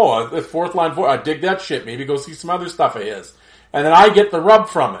the Fourth Line Voice. I dig that shit. Maybe go see some other stuff of his. And then I get the rub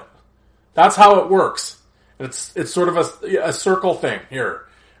from it. That's how it works. It's sort of a circle thing here.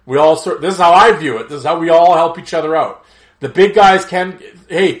 This is how I view it. This is how we all help each other out. The big guys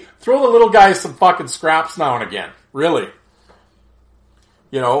throw the little guys some fucking scraps now and again. Really.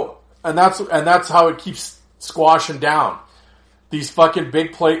 And that's how it keeps squashing down. These fucking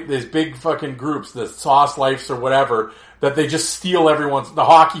these big fucking groups, the Sauce Lifes or whatever, that they just steal the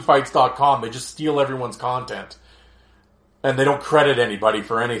hockeyfights.com, they just steal everyone's content. And they don't credit anybody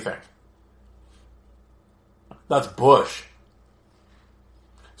for anything. That's Bush.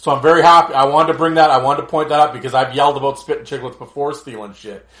 So I'm very happy. I wanted to point that out because I've yelled about Spit and Chicklets before stealing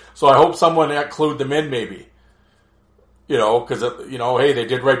shit. So I hope someone clued them in maybe. Because, hey, they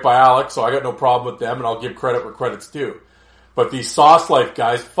did right by Alex, so I got no problem with them, and I'll give credit where credit's due. But these Sauce Life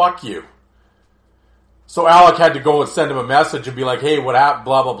guys, fuck you. So Alec had to go and send him a message and be like, hey, what happened,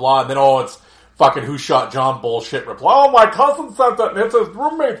 blah, blah, blah. And then, it's fucking Who Shot John bullshit reply. Oh, my cousin sent that, and it's his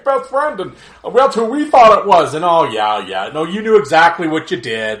roommate's best friend, and that's who we thought it was. And yeah. No, you knew exactly what you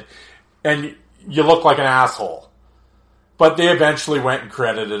did, and you look like an asshole. But they eventually went and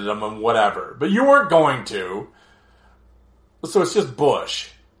credited him and whatever. But you weren't going to. So it's just Bush.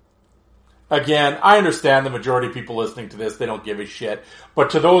 Again, I understand the majority of people listening to this, they don't give a shit.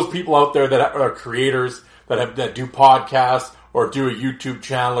 But to those people out there that are creators, that do podcasts, or do a YouTube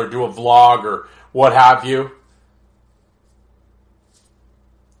channel, or do a vlog, or what have you,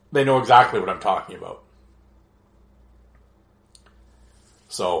 they know exactly what I'm talking about.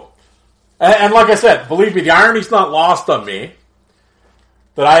 So, And like I said, believe me, the irony's not lost on me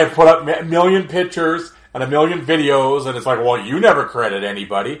that I have put up a million pictures and a million videos, and it's like, well, you never credit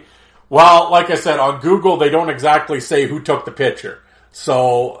anybody. Well, like I said, on Google, they don't exactly say who took the picture.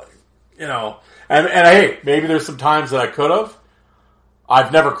 So, you know, and hey, maybe there's some times that I could have.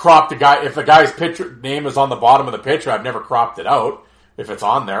 I've never cropped a guy. If the guy's picture name is on the bottom of the picture, I've never cropped it out. If it's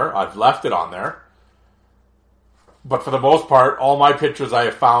on there, I've left it on there. But for the most part, all my pictures I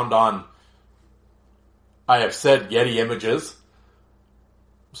have found on, I have said Getty Images.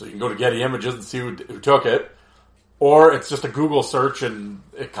 So you can go to Getty Images and see who took it. Or it's just a Google search and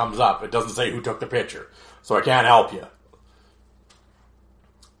it comes up. It doesn't say who took the picture. So I can't help you.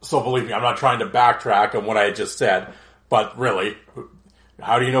 So believe me, I'm not trying to backtrack on what I had just said. But really,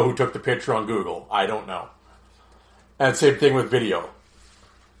 how do you know who took the picture on Google? I don't know. And same thing with video.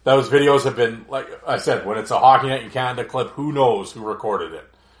 Those videos have been, like I said, when it's a Hockey Night in Canada clip, who knows who recorded it?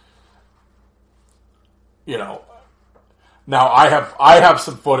 You know. Now, I have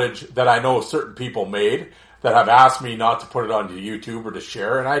some footage that I know certain people made that have asked me not to put it onto YouTube or to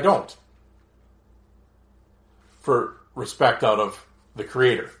share, and I don't. For respect out of the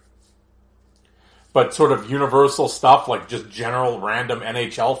creator. But sort of universal stuff, like just general random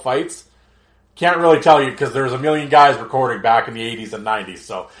NHL fights, can't really tell you because there's a million guys recording back in the 80s and 90s,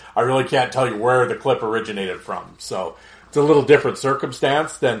 so I really can't tell you where the clip originated from. So it's a little different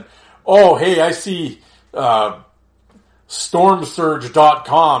circumstance than, oh, hey, I see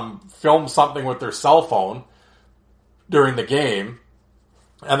StormSurge.com film something with their cell phone during the game,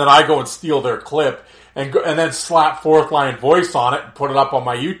 and then I go and steal their clip and then slap Fourth Line Voice on it and put it up on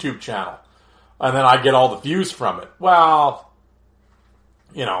my YouTube channel. And then I get all the views from it. Well,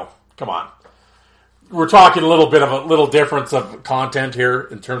 you know, come on. We're talking a little bit of a little difference of content here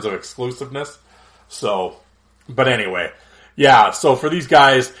in terms of exclusiveness. So, but anyway, yeah, so for these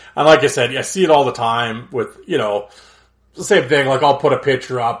guys, and like I said, I see it all the time with, you know, the same thing, like I'll put a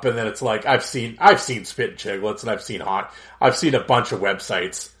picture up and then it's like, I've seen Spit and Chicklets and I've seen a bunch of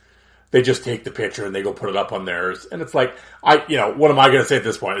websites. They just take the picture and they go put it up on theirs. And it's like, what am I going to say at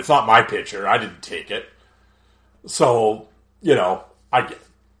this point? It's not my picture. I didn't take it. So, you know,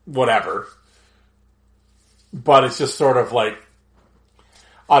 whatever. But it's just sort of like,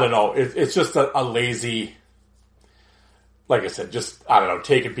 I don't know. It's just a lazy, like I said, just, I don't know,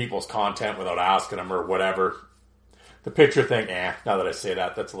 taking people's content without asking them or whatever. The picture thing, now that I say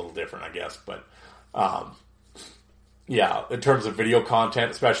that, that's a little different, I guess. But, yeah, in terms of video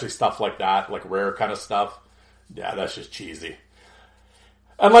content, especially stuff like that, like rare kind of stuff, yeah, that's just cheesy.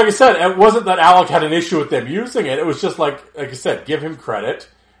 And like I said, it wasn't that Alec had an issue with them using it. It was just like I said, give him credit,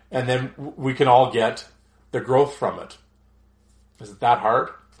 and then we can all get the growth from it. Is it that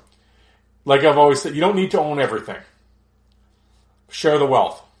hard? Like I've always said, you don't need to own everything. Share the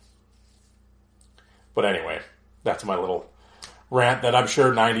wealth. But anyway, that's my little rant that I'm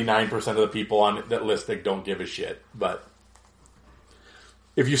sure 99% of the people on that listing don't give a shit. But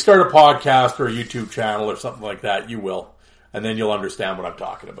if you start a podcast or a YouTube channel or something like that, you will. And then you'll understand what I'm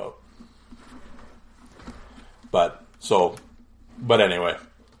talking about. But anyway,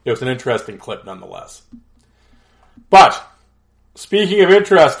 it was an interesting clip nonetheless. But, speaking of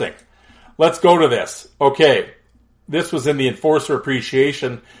interesting, let's go to this. Okay, this was in the Enforcer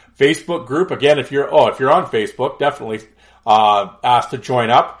Appreciation Facebook group. Again, if you're on Facebook, definitely asked to join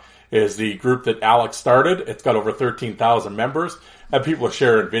up. It is the group that Alex started. It's got over 13,000 members. And people are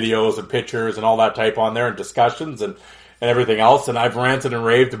sharing videos and pictures and all that type on there and discussions and everything else. And I've ranted and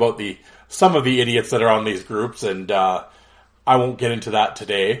raved about some of the idiots that are on these groups. And I won't get into that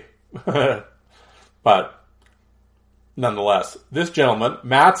today. But nonetheless, this gentleman,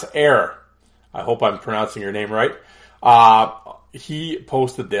 Matt's Air, I hope I'm pronouncing your name right, he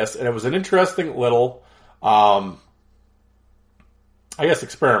posted this. And it was an interesting little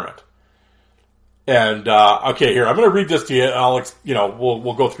experiment. And, okay, here, I'm going to read this to you, and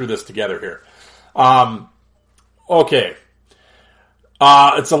we'll go through this together here. Okay.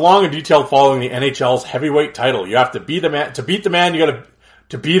 It's a long and detailed following the NHL's heavyweight title. You have to be the man. To beat the man, you have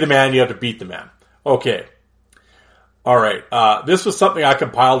to beat the man. Okay. All right. This was something I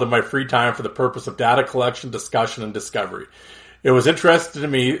compiled in my free time for the purpose of data collection, discussion, and discovery. It was interesting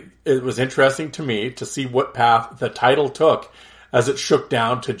to me to see what path the title took as it shook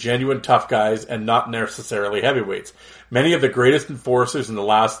down to genuine tough guys and not necessarily heavyweights. Many of the greatest enforcers in the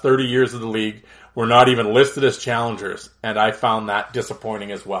last 30 years of the league were not even listed as challengers, and I found that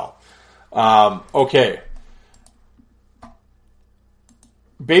disappointing as well. Okay.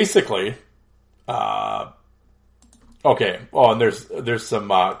 Basically, okay. Oh, and there's some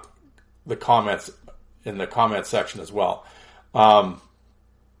the comments in the comment section as well.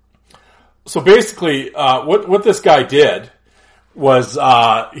 So basically, what this guy did was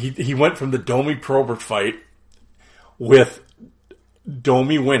he went from the Domi Probert fight with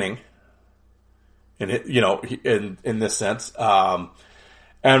Domi winning, in this sense,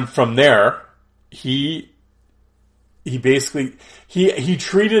 and from there he basically he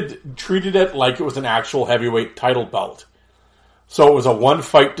treated it like it was an actual heavyweight title belt. So it was a one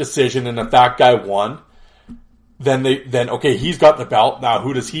fight decision, and if that guy won, then okay, he's got the belt. Now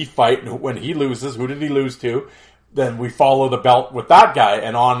who does he fight? And when he loses, who did he lose to? Then we follow the belt with that guy,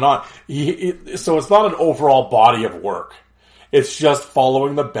 and on and on. So it's not an overall body of work. It's just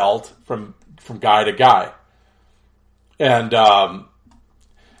following the belt from guy to guy. And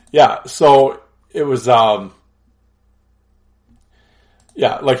so it was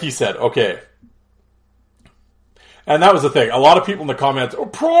like he said, okay. And that was the thing. A lot of people in the comments, oh,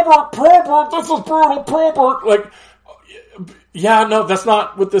 Probert, this is brutal, Probert. Like, yeah, no, that's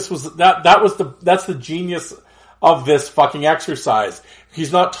not what this was. That's the genius of this fucking exercise.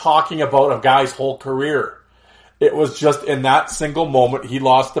 He's not talking about a guy's whole career. It was just in that single moment, he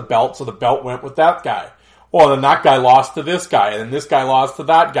lost the belt, so the belt went with that guy. Well, then that guy lost to this guy, and then this guy lost to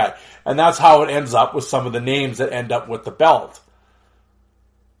that guy. And that's how it ends up with some of the names that end up with the belt.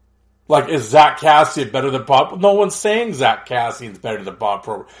 Like, is Zach Cassian better than Bob? No one's saying Zach Cassian's better than Bob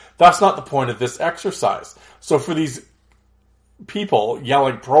Probert. That's not the point of this exercise. So for these people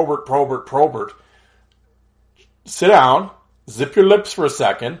yelling, Probert, Probert, Probert, sit down, zip your lips for a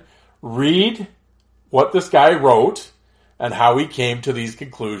second, read what this guy wrote and how he came to these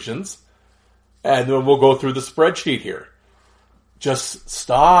conclusions, and then we'll go through the spreadsheet here. Just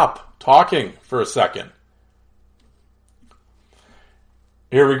stop talking for a second.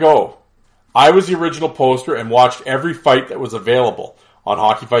 Here we go. I was the original poster and watched every fight that was available on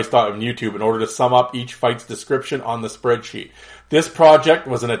HockeyFights.com and YouTube in order to sum up each fight's description on the spreadsheet. This project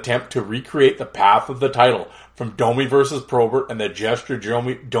was an attempt to recreate the path of the title from Domi versus Probert and the gesture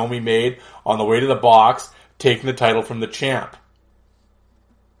Domi made on the way to the box, taking the title from the champ.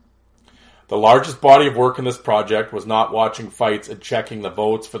 The largest body of work in this project was not watching fights and checking the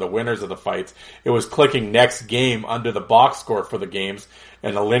votes for the winners of the fights. It was clicking next game under the box score for the games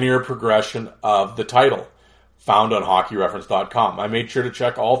and a linear progression of the title, found on HockeyReference.com. I made sure to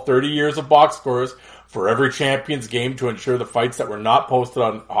check all 30 years of box scores for every Champions game to ensure the fights that were not posted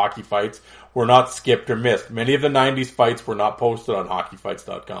on Hockey Fights were not skipped or missed. Many of the 90s fights were not posted on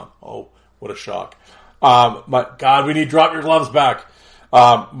HockeyFights.com. Oh, what a shock. My God, we need Drop Your Gloves back.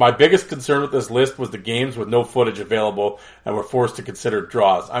 My biggest concern with this list was the games with no footage available and were forced to consider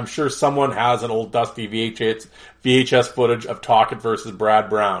draws. I'm sure someone has an old dusty VHS footage of Tocchet versus Brad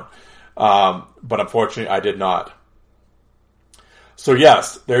Brown. But unfortunately I did not. So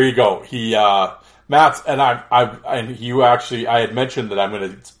yes, there you go. Matt's, and I had mentioned that I'm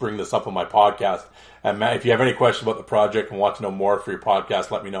going to bring this up on my podcast. And Matt, if you have any questions about the project and want to know more for your podcast,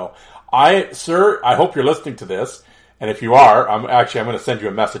 let me know. Sir, I hope you're listening to this. And if you are, I'm going to send you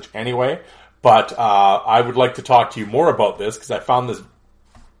a message anyway. But I would like to talk to you more about this because I found this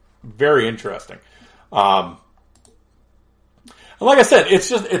very interesting. And like I said, it's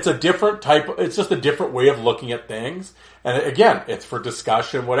just a different way of looking at things. And again, it's for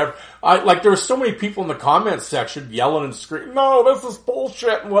discussion, whatever. There were so many people in the comments section yelling and screaming, "No, this is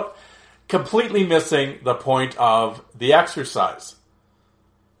bullshit," and what, completely missing the point of the exercise.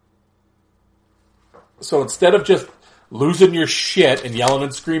 So instead of just losing your shit and yelling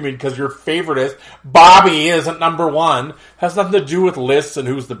and screaming because your favorite is Bobby isn't number one, has nothing to do with lists and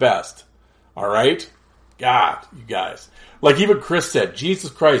who's the best. All right? God, you guys. Like even Chris said, Jesus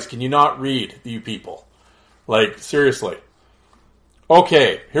Christ, can you not read, you people? Like, seriously.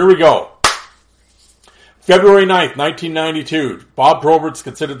 Okay, here we go. February 9th, 1992. Bob Probert's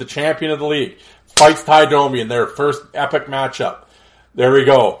considered the champion of the league. Fights Ty Domi in their first epic matchup. There we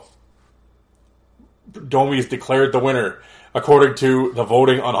go. Domi is declared the winner, according to the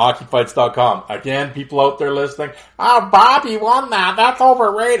voting on HockeyFights.com. Again, people out there listening, "Oh, Bobby won that. That's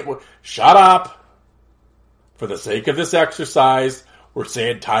overrated." Well, shut up. For the sake of this exercise, we're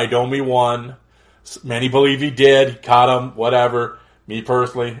saying Ty Domi won. Many believe he did. He caught him, whatever. Me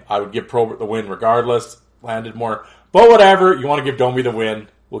personally, I would give Probert the win regardless. Landed more. But whatever, you want to give Domi the win,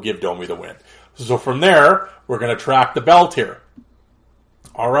 we'll give Domi the win. So from there, we're going to track the belt here.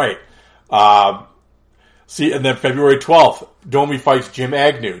 All right. And then February 12th, Domi fights Jim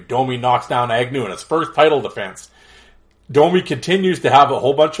Agnew. Domi knocks down Agnew in his first title defense. Domi continues to have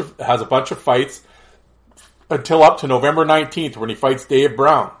a bunch of fights until up to November 19th when he fights Dave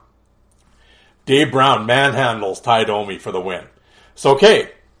Brown. Dave Brown manhandles Ty Domi for the win. So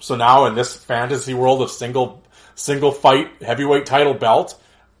okay, so now in this fantasy world of single fight heavyweight title belt,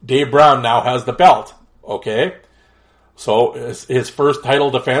 Dave Brown now has the belt. Okay. So his first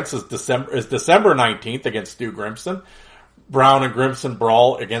title defense is December 19th against Stu Grimson. Brown and Grimson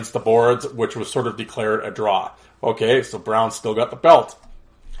brawl against the boards, which was sort of declared a draw. Okay, so Brown still got the belt.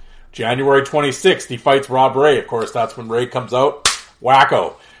 January 26th, he fights Rob Ray. Of course, that's when Ray comes out.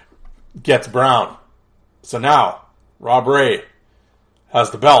 Wacko gets Brown. So now, Rob Ray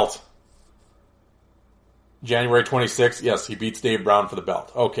has the belt. January 26th, yes, he beats Dave Brown for the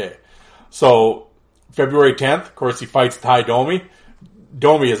belt. Okay, so February 10th, of course, he fights Ty Domi.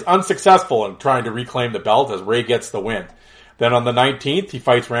 Domi is unsuccessful in trying to reclaim the belt as Ray gets the win. Then on the 19th, he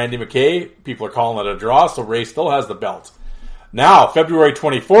fights Randy McKay. People are calling it a draw, so Ray still has the belt. Now, February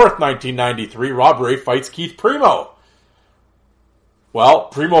 24th, 1993, Rob Ray fights Keith Primo. Well,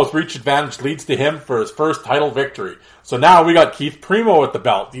 Primo's reach advantage leads to him for his first title victory. So now we got Keith Primo at the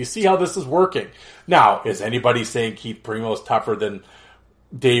belt. Do you see how this is working? Now, is anybody saying Keith Primo's tougher than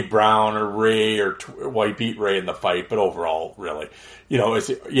Dave Brown or Ray or well, he beat Ray in the fight, but overall, really,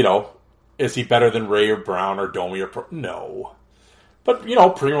 is he better than Ray or Brown or Domi or no? But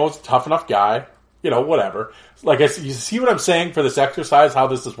Primo's a tough enough guy. Whatever. Like you see what I'm saying for this exercise, how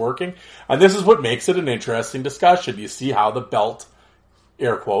this is working, and this is what makes it an interesting discussion. You see how the belt,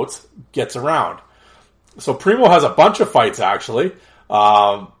 air quotes, gets around. So Primo has a bunch of fights actually.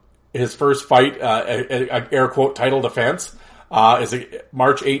 His first fight, air quote, title defense. Is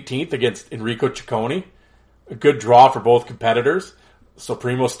March 18th against Enrico Ciccone. A good draw for both competitors. So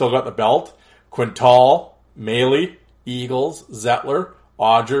Primo still got the belt. Quintal, Maley, Eagles, Zettler,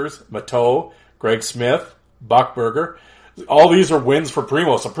 Odgers, Mateau, Greg Smith, Buckberger. All these are wins for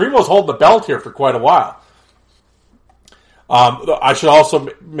Primo. So Primo's holding the belt here for quite a while. I should also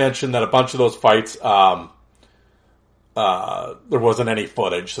mention that a bunch of those fights, there wasn't any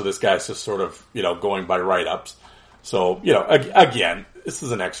footage. So this guy's just sort of, going by write-ups. So, again, this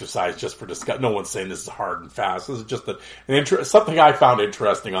is an exercise just for discussion. No one's saying this is hard and fast. This is just something I found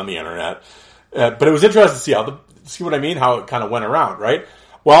interesting on the internet. But it was interesting to see what I mean? How it kind of went around, right?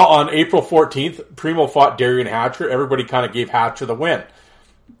 Well, on April 14th, Primo fought Darian Hatcher. Everybody kind of gave Hatcher the win.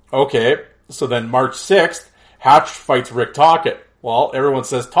 Okay, so then March 6th, Hatch fights Rick Tocchet. Well, everyone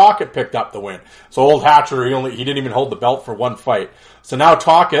says Tocchet picked up the win. So old Hatcher, he didn't even hold the belt for one fight. So now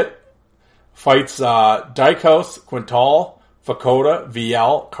Tocchet fights Dykhouse, Quintal, Fakota,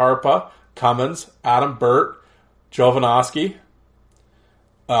 VL, Karpa, Cummins, Adam Burt, Jovanovski,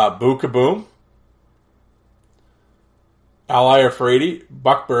 Bukaboom, Ally Frady,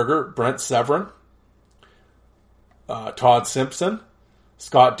 Buckberger, Brent Severin, Todd Simpson,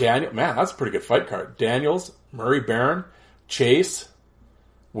 Scott Daniels. Man, that's a pretty good fight card. Daniels, Murray Barron, Chase,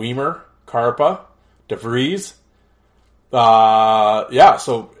 Weimer, Karpa, DeVries.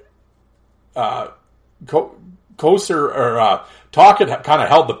 Tocchet kind of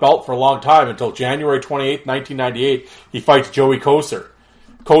held the belt for a long time until January 28th, 1998. He fights Joey Koser.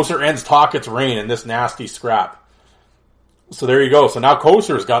 Koser ends Tocchet's reign in this nasty scrap. So there you go. So now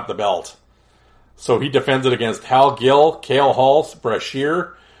Koser's got the belt. So he defends it against Hal Gill, Cale Hulse,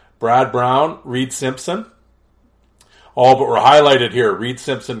 Brashear, Brad Brown, Reed Simpson. All but were highlighted here. Reed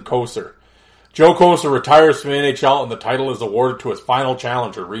Simpson, Koser. Joe Koser retires from the NHL and the title is awarded to his final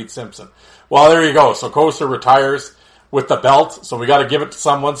challenger, Reed Simpson. Well, there you go. So Koser retires with the belt. So we got to give it to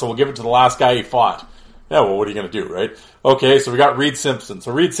someone. So we'll give it to the last guy he fought. Yeah, well, what are you going to do, right? Okay, so we got Reed Simpson.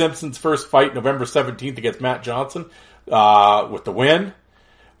 So Reed Simpson's first fight, November 17th against Matt Johnson, with the win.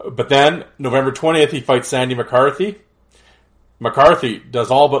 But then, November 20th, he fights Sandy McCarthy. McCarthy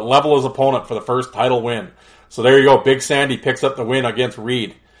does all but level his opponent for the first title win. So there you go. Big Sandy picks up the win against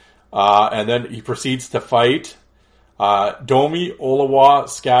Reed. And then he proceeds to fight Domi, Olawa,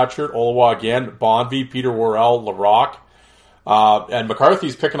 Scatcherd, Olawa again, Bonvie, Peter Worrell, LaRock. And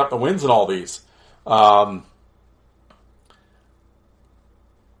McCarthy's picking up the wins in all these.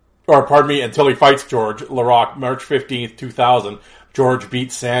 Until he fights George LaRock, March 15th, 2000. George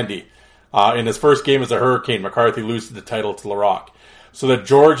beats Sandy. In his first game as a Hurricane, McCarthy loses the title to LaRock. So that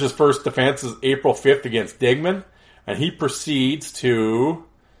George's first defense is April 5th against Digman. And he proceeds to...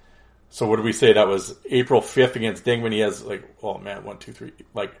 So what did we say? That was April 5th against Digman. He has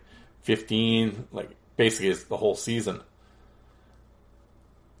 15, basically it's the whole season.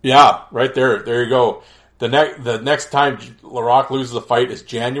 Yeah, right there. There you go. The next time LaRock loses a fight is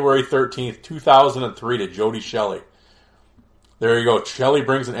January 13th, 2003 to Jody Shelley. There you go. Shelley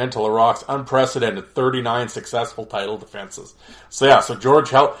brings an end to LaRock's unprecedented 39 successful title defenses. So yeah, so George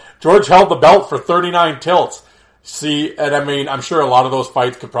held the belt for 39 tilts. See, and I mean, I'm sure a lot of those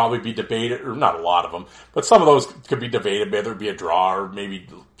fights could probably be debated, or not a lot of them, but some of those could be debated. Maybe there'd be a draw, or maybe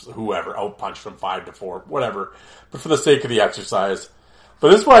whoever outpunched them 5-4, whatever. But for the sake of the exercise, But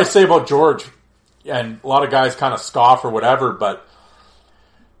this is what I say about George, and a lot of guys kind of scoff or whatever, but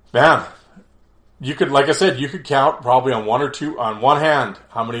man, you could, like I said, you could count probably on one hand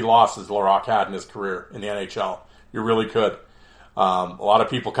how many losses Laraque had in his career in the NHL. You really could. A lot of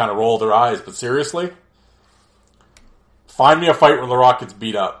people kind of roll their eyes, but seriously, find me a fight where Laraque gets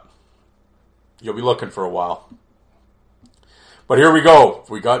beat up. You'll be looking for a while. But here we go.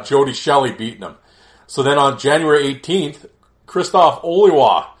 We got Jody Shelley beating him. So then on January 18th, Christophe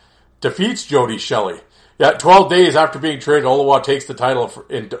Oliwa defeats Jody Shelley. Yeah, 12 days after being traded, Oliwa takes the title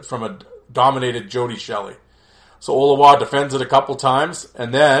from a dominated Jody Shelley. So Oliwa defends it a couple times,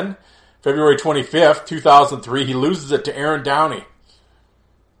 and then February 25th, 2003, he loses it to Aaron Downey,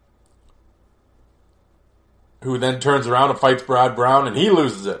 who then turns around and fights Brad Brown, and he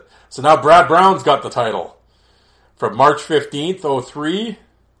loses it. So now Brad Brown's got the title. From March 15th, 03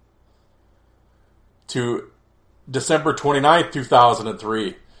 to December 29th,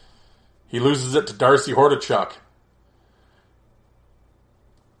 2003, he loses it to Darcy Hordichuk.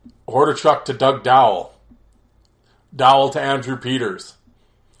 Hordichuk to Doug Dowell. Dowell to Andrew Peters.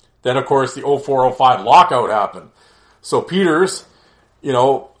 Then, of course, the 04-05 lockout happened. So Peters,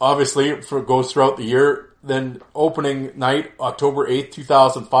 obviously goes throughout the year. Then opening night, October 8th,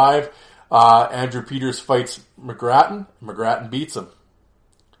 2005, Andrew Peters fights McGrattan. McGrattan beats him.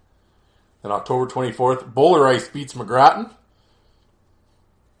 Then October 24th, Bowler Ice beats McGrattan.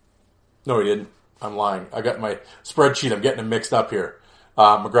 No, he didn't. I'm lying. I got my spreadsheet. I'm getting them mixed up here.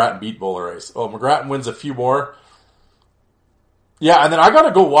 McGrattan beat Bowler Ice. Oh, McGrattan wins a few more. Yeah, and then I got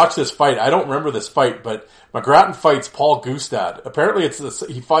to go watch this fight. I don't remember this fight, but McGrattan fights Paul Gustad. Apparently,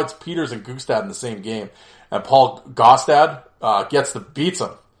 he fights Peters and Gustad in the same game, and Paul Gustad beats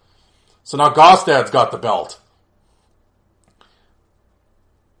him. So now Gustad's got the belt.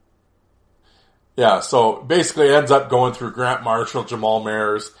 Yeah, so basically it ends up going through Grant Marshall, Jamal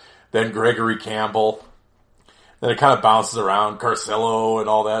Mayers, then Gregory Campbell. Then it kind of bounces around Carcillo and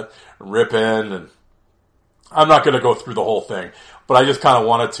all that, Rippin, and I'm not going to go through the whole thing, but I just kind of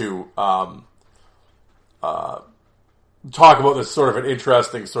wanted to talk about this sort of an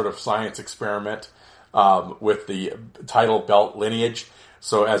interesting sort of science experiment with the title belt lineage.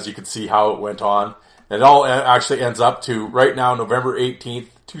 So as you can see how it went on. And it all actually ends up to, right now, November 18th,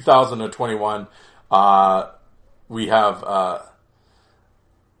 2021, we have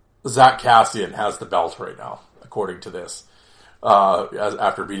Zach Cassian has the belt right now, according to this,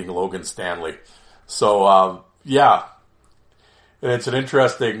 after beating Logan Stanley. So, yeah. And it's an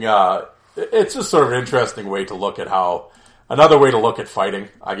interesting, it's just sort of an interesting way to look at another way to look at fighting,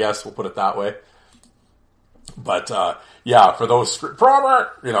 I guess, we'll put it that way. But, yeah, for those,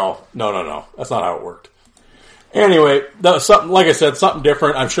 no, that's not how it worked. Anyway, that was something, like I said, something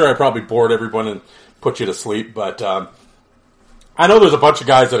different. I'm sure I probably bored everyone and put you to sleep, but, I know there's a bunch of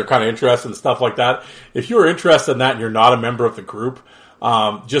guys that are kind of interested in stuff like that. If you're interested in that and you're not a member of the group,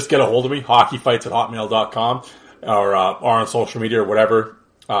 just get a hold of me, hockeyfights@hotmail.com, or on social media or whatever.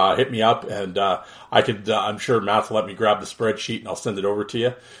 Hit me up, and I'm sure Matt will let me grab the spreadsheet and I'll send it over to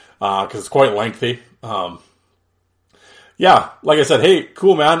you, because it's quite lengthy. Yeah, like I said, hey,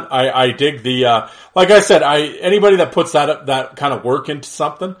 cool, man. I dig the, like I said, anybody that puts that kind of work into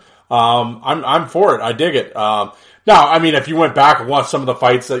something, I'm for it. I dig it. Now, I mean, if you went back and watched some of the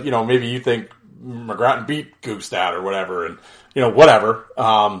fights that, maybe you think McGrattan beat Gustad or whatever, and, whatever.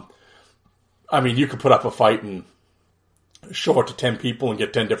 I mean, you could put up a fight and show it to 10 people and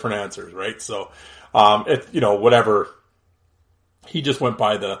get 10 different answers, right? So, whatever. He just went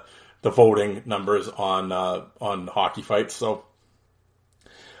by the voting numbers on Hockey Fights. So,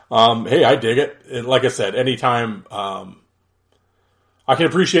 hey, I dig it. And like I said, anytime, I can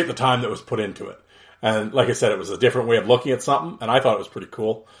appreciate the time that was put into it. And like I said, it was a different way of looking at something, and I thought it was pretty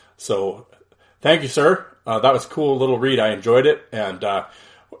cool. So, thank you, sir. That was a cool little read. I enjoyed it, and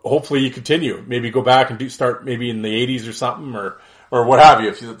hopefully you continue. Maybe go back and start maybe in the 80s or something, or what have you,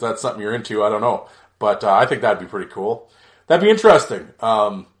 if that's something you're into. I don't know. But I think that'd be pretty cool. That'd be interesting.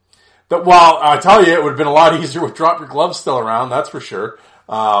 Well, I tell you, it would have been a lot easier with Drop Your Gloves still around, that's for sure.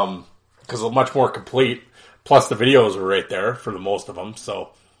 Because it's much more complete. Plus the videos were right there for the most of them,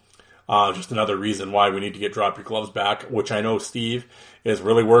 so... just another reason why we need to get Drop Your Gloves back, which I know Steve is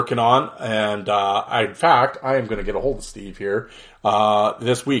really working on. And in fact, I am going to get a hold of Steve here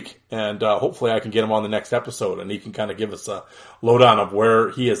this week. And hopefully I can get him on the next episode, and he can kind of give us a lowdown of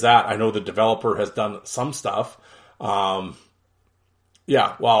where he is at. I know the developer has done some stuff.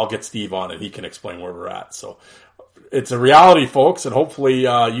 Yeah, well, I'll get Steve on, and he can explain where we're at. So it's a reality, folks, and hopefully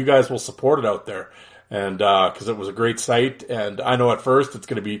you guys will support it out there. And, cause it was a great sight. And I know at first it's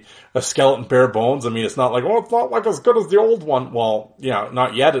going to be a skeleton bare bones. I mean, it's not like, oh, it's not like as good as the old one. Well, yeah,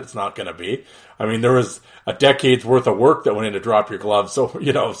 not yet. It's not going to be. I mean, there was a decade's worth of work that went in to drop your gloves. So,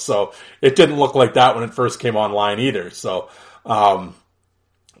 so it didn't look like that when it first came online either. So,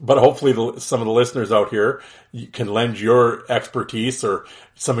 but hopefully some of the listeners out here, you can lend your expertise or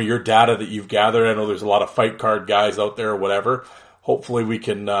some of your data that you've gathered. I know there's a lot of fight card guys out there or whatever. Hopefully we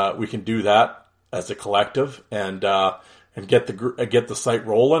can do that as a collective and get the site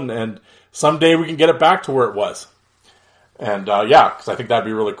rolling, and someday we can get it back to where it was. And because I think that'd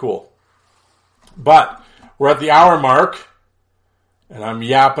be really cool. But we're at the hour mark, and I'm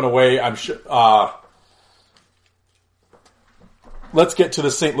yapping away. Let's get to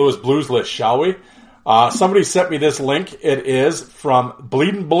the St. Louis Blues list, shall we? Somebody sent me this link. It is from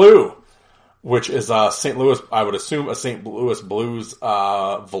Bleedin' Blue, which is St. Louis. I would assume a St. Louis Blues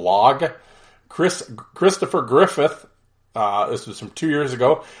vlog. Christopher Griffith, this was from 2 years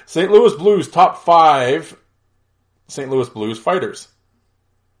ago. St. Louis Blues top 5 St. Louis Blues fighters.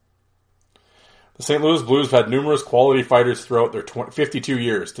 The St. Louis Blues have had numerous quality fighters throughout their 52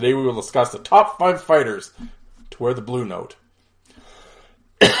 years. Today we will discuss the top 5 fighters to wear the blue note.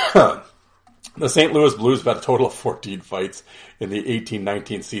 The St. Louis Blues have had a total of 14 fights in the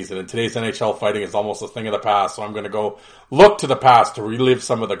 18-19 season, and today's NHL fighting is almost a thing of the past, so I'm going to go look to the past to relive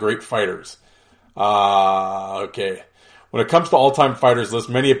some of the great fighters. Okay. When it comes to all-time fighters list,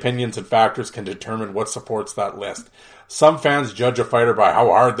 many opinions and factors can determine what supports that list. Some fans judge a fighter by how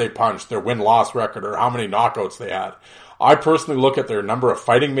hard they punched, their win-loss record, or how many knockouts they had. I personally look at their number of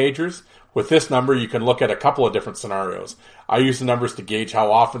fighting majors. With this number, you can look at a couple of different scenarios. I use the numbers to gauge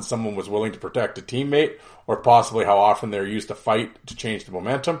how often someone was willing to protect a teammate, or possibly how often they're used to fight to change the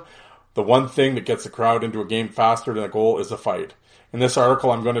momentum. The one thing that gets the crowd into a game faster than a goal is a fight. In this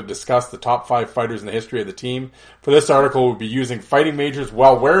article, I'm going to discuss the top 5 fighters in the history of the team. For this article, we'll be using fighting majors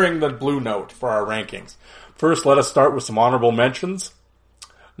while wearing the blue note for our rankings. First, let us start with some honorable mentions.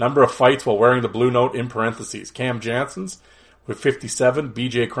 Number of fights while wearing the blue note in parentheses. Cam Janssens with 57,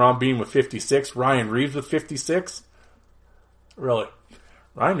 BJ Crombeen with 56, Ryan Reeves with 56. Really?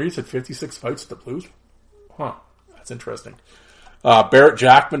 Ryan Reeves had 56 fights with the Blues? Huh, that's interesting. Barrett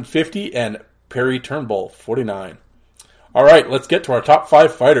Jackman 50 and Perry Turnbull 49. All right, let's get to our top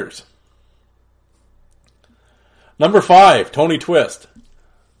 5 fighters. Number 5, Tony Twist.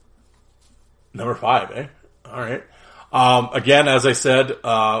 Number 5, eh? All right. Again, as I said,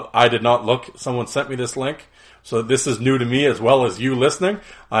 I did not look. Someone sent me this link, so this is new to me as well as you listening.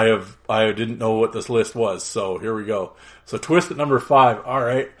 I didn't know what this list was, so here we go. So Twist at number 5. All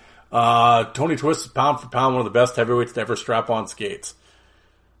right. Tony Twist is pound for pound one of the best heavyweights to ever strap on skates.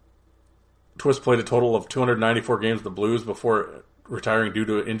 Twist played a total of 294 games with the Blues before retiring due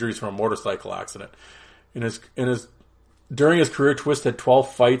to injuries from a motorcycle accident. During his career, Twist had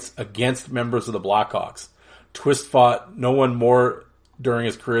 12 fights against members of the Blackhawks. Twist fought no one more during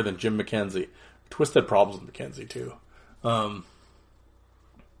his career than Jim McKenzie. Twist had problems with McKenzie too.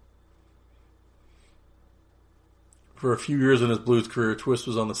 For a few years in his Blues career, Twist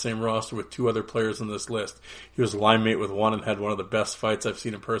was on the same roster with 2 other players in this list. He was a line mate with one and had one of the best fights I've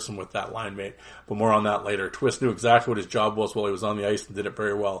seen in person with that line mate. But more on that later. Twist knew exactly what his job was while he was on the ice and did it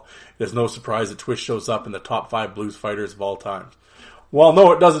very well. It is no surprise that Twist shows up in the top 5 Blues fighters of all time. Well,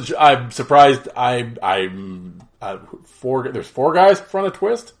 no, it doesn't. I'm surprised. There's 4 guys in front of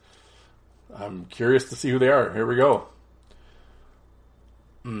Twist. I'm curious to see who they are. Here we go.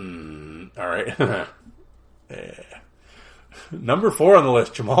 All right. Yeah. Number 4 on the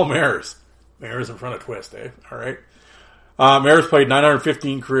list, Jamal Mayers. Mayers in front of Twist, eh? All right. Mayers played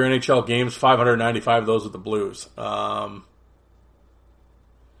 915 career NHL games, 595 of those with the Blues.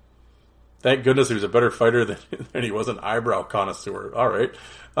 Thank goodness he was a better fighter than he was an eyebrow connoisseur. All right.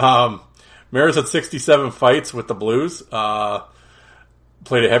 Mayers had 67 fights with the Blues.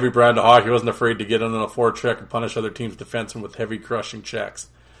 Played a heavy brand of hockey. He wasn't afraid to get in on a forecheck and punish other teams' defensemen with heavy crushing checks.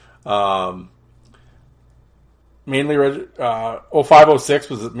 Mainly 05-06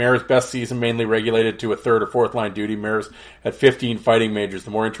 was Mayers' best season, mainly regulated to a 3rd or 4th line duty. Mayers had 15 fighting majors.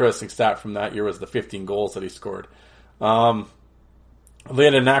 The more interesting stat from that year was the 15 goals that he scored. They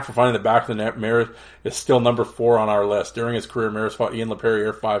had a knack for finding the back of the net. Mayers is still number 4 on our list. During his career, Mayers fought Ian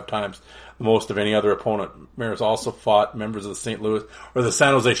LaPerriere 5 times, the most of any other opponent. Mayers also fought members of the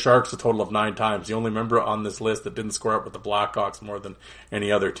San Jose Sharks a total of 9 times. The only member on this list that didn't score up with the Blackhawks more than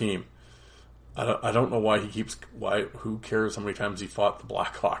any other team. I don't know why who cares how many times he fought the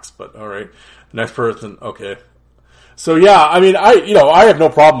Blackhawks, but all right. The next person, okay. So yeah, I mean, I have no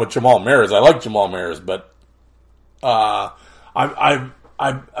problem with Jamal Mayers. I like Jamal Mayers, but, I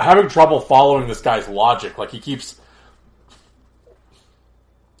I'm having trouble following this guy's logic. Like, he keeps,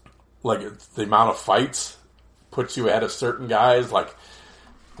 like, the amount of fights puts you ahead of certain guys. Like,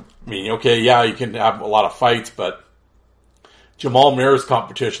 I mean, okay, yeah, you can have a lot of fights, but Jamal Mayer's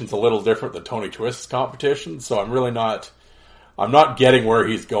competition's a little different than Tony Twist's competition, so I'm not getting where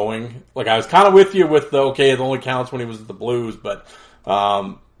he's going. Like, I was kind of with you with it only counts when he was at the Blues, but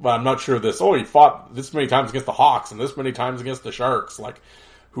I'm not sure he fought this many times against the Hawks and this many times against the Sharks. Like,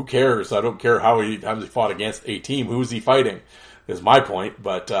 who cares? I don't care how many times he fought against a team. Who's he fighting is my point,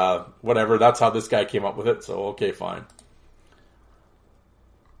 but whatever. That's how this guy came up with it, so okay, fine.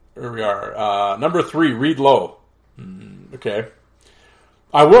 Here we are. Number 3, Reed Lowe. Okay.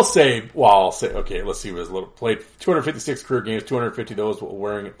 I will say, okay, let's see what his played 256 career games, 250 of those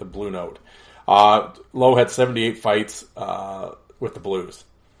wearing the Blue Note. Lowe had 78 fights with the Blues.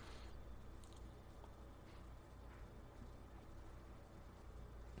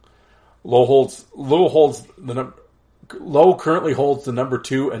 Lowe currently holds the number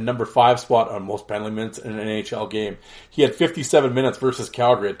 2 and number 5 spot on most penalty minutes in an NHL game. He had 57 minutes versus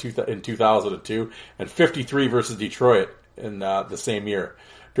Calgary in 2002 and 53 versus Detroit in the same year.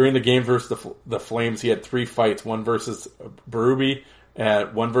 During the game versus the Flames, he had 3 fights, one versus Berube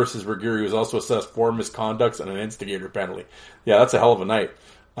and one versus Regeer. He was also assessed 4 misconducts and an instigator penalty. Yeah, that's a hell of a night.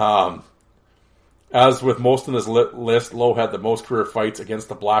 As with most in his list, Lowe had the most career fights against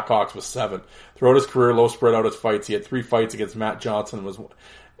the Blackhawks with 7. Throughout his career, Lowe spread out his fights. He had 3 fights against Matt Johnson,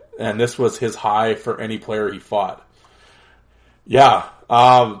 and this was his high for any player he fought. Yeah.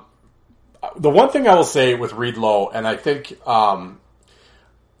 The one thing I will say with Reed Lowe, and I think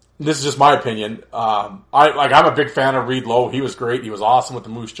this is just my opinion, I'm a big fan of Reed Lowe. He was great. He was awesome with the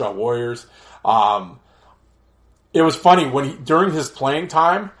Moose Jaw Warriors. It was funny during his playing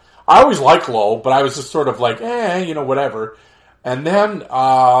time, I always liked Lowe, but I was just sort of like, whatever. And then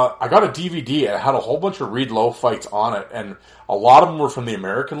I got a DVD and it had a whole bunch of Reed Lowe fights on it, and a lot of them were from the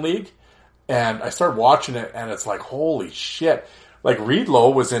American League. And I started watching it, and it's like, holy shit. Like, Reed Lowe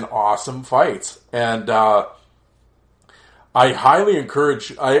was in awesome fights. And I highly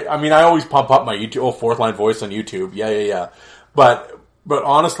encourage, I always pump up my YouTube, Fourth Line Voice on YouTube. Yeah. But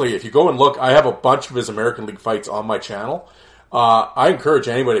honestly, if you go and look, I have a bunch of his American League fights on my channel. I encourage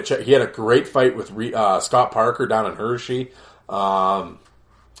anybody to check. He had a great fight with Scott Parker down in Hershey. Vandenbush.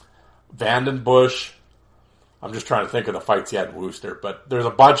 I'm just trying to think of the fights he had in Worcester, but there's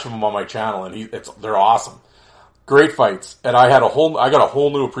a bunch of them on my channel, and they're awesome. Great fights, and I got a whole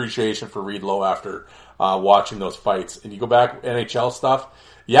new appreciation for Reed Lowe after watching those fights. And you go back NHL stuff,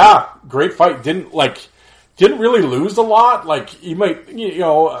 yeah, great fight. Didn't really lose a lot. Like, he might,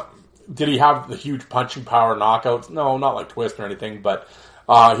 did he have the huge punching power knockouts? No, not like Twist or anything, but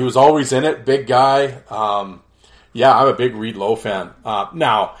he was always in it. Big guy. Yeah, I'm a big Reed Lowe fan.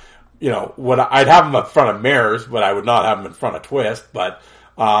 Now, I'd have him in front of Mares, but I would not have him in front of Twist. But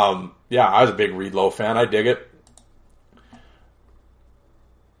yeah, I was a big Reed Lowe fan. I dig it.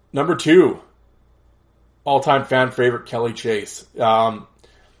 Number 2, all-time fan favorite, Kelly Chase.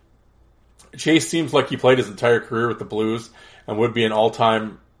 Chase seems like he played his entire career with the Blues and would be an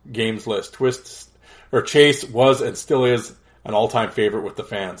all-time games list. Chase was and still is an all-time favorite with the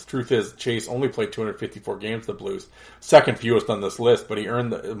fans. Truth is, Chase only played 254 games with the Blues, second fewest on this list, but he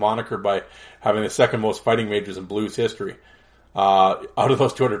earned the moniker by having the second most fighting majors in Blues history. Out of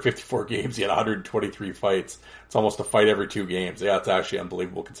those 254 games, he had 123 fights. It's almost a fight every 2 games. Yeah, it's actually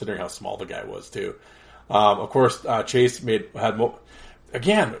unbelievable considering how small the guy was too. Of course, Chase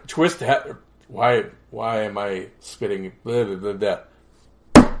again. Twist had. Why am I spitting?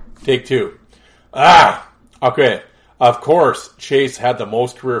 Take 2. Okay. Of course, Chase had the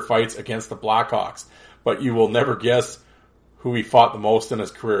most career fights against the Blackhawks, but you will never guess who he fought the most in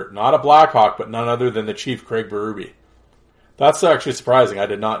his career. Not a Blackhawk, but none other than the Chief Craig Berube. That's actually surprising. I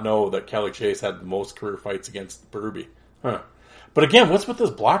did not know that Kelly Chase had the most career fights against Berube. But again, what's with this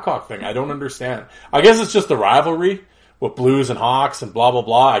Blackhawk thing? I don't understand. I guess it's just the rivalry with Blues and Hawks and blah, blah,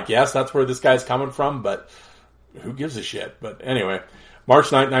 blah. I guess that's where this guy's coming from, but who gives a shit? But anyway, March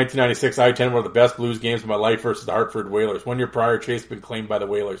 9th, 1996, I attended one of the best Blues games of my life versus the Hartford Whalers. 1 year prior, Chase had been claimed by the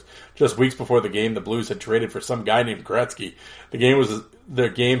Whalers. Just weeks before the game, the Blues had traded for some guy named Gretzky. The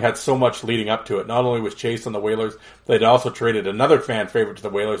game had so much leading up to it. Not only was Chase on the Whalers, they'd also traded another fan favorite to the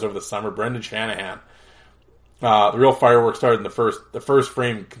Whalers over the summer, Brendan Shanahan. The real fireworks started in the first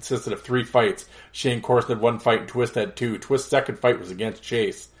frame consisted of 3 fights. Shane Corson had 1 fight and Twist had 2. Twist's second fight was against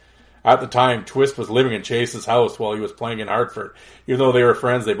Chase. At the time, Twist was living in Chase's house while he was playing in Hartford. Even though they were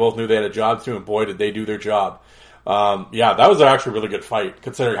friends, they both knew they had a job to, and boy, did they do their job. Yeah, that was actually a really good fight,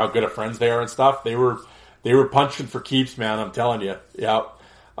 considering how good of friends they are and stuff. They were They were punching for keeps, man. I'm telling you. Yeah.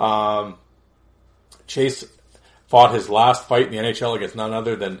 Chase fought his last fight in the NHL against none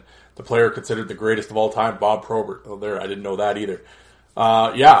other than the player considered the greatest of all time, Bob Probert. Oh, there, I didn't know that either.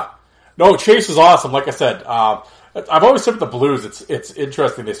 Yeah. No, Chase is awesome. Like I said, I've always said with the Blues, it's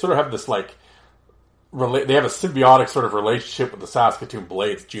interesting. They sort of have this they have a symbiotic sort of relationship with the Saskatoon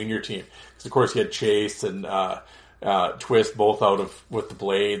Blades junior team. Because of course you had Chase and Twist both with the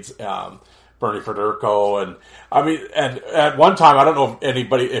Blades, Bernie Federko, and at one time, I don't know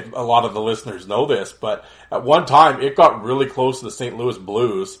if a lot of the listeners know this, but at one time it got really close to the St. Louis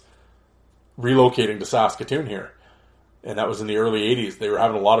Blues relocating to Saskatoon here. And that was in the early 80s. They were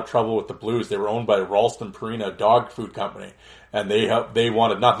having a lot of trouble with the Blues. They were owned by Ralston Purina Dog Food Company. And they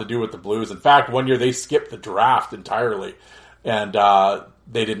wanted nothing to do with the Blues. In fact, one year they skipped the draft entirely. And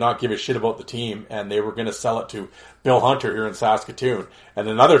they did not give a shit about the team. And they were going to sell it to Bill Hunter here in Saskatoon. And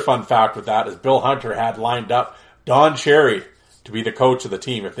another fun fact with that is Bill Hunter had lined up Don Cherry to be the coach of the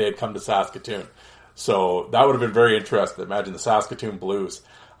team if they had come to Saskatoon. So that would have been very interesting. Imagine the Saskatoon Blues.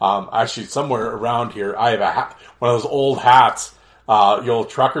 Actually, somewhere around here, I have one of those old hats, old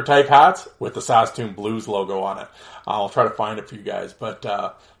trucker type hats with the Saskatoon Blues logo on it. I'll try to find it for you guys, but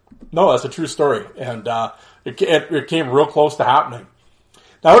no, that's a true story, and it came real close to happening.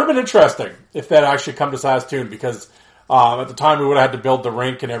 Now, it would have been interesting if that actually come to Saskatoon, because at the time we would have had to build the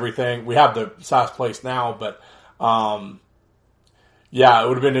rink and everything. We have the Sask Place now, but yeah, it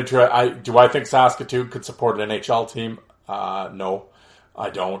would have been interesting. Do I think Saskatoon could support an NHL team? No. I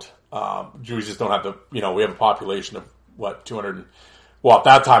don't. We just don't have we have a population of, 200, well, at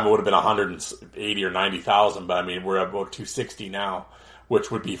that time it would have been 180 or 90,000, but I mean, we're at about 260 now, which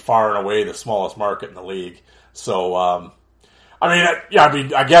would be far and away the smallest market in the league. So,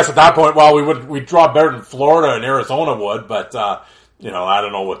 I guess at that point, well, we'd draw better than Florida and Arizona would, but, I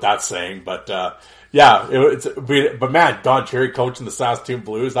don't know what that's saying, but, yeah, but man, Don Cherry coaching the Saskatoon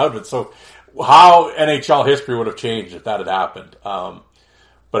Blues, that would have been so, how NHL history would have changed if that had happened.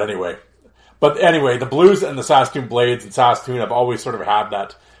 But anyway, the Blues and the Saskatoon Blades and Saskatoon have always sort of had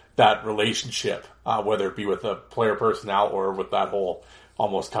that relationship, whether it be with the player personnel or with that whole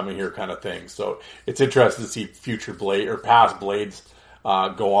almost coming here kind of thing. So it's interesting to see future past Blades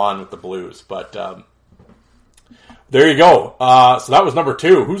go on with the Blues. But there you go. So that was number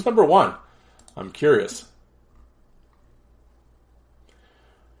 2. Who's number 1? I'm curious.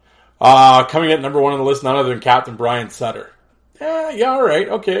 Coming at number 1 on the list, none other than Captain Brian Sutter. Yeah, all right.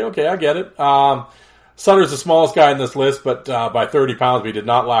 Okay, I get it. Sutter's the smallest guy in this list, but by 30 pounds, we did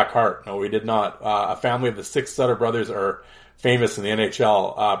not lack heart. No, we did not. A family of the 6 Sutter brothers are famous in the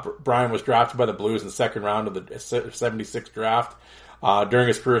NHL. Brian was drafted by the Blues in the second round of the 76 draft. During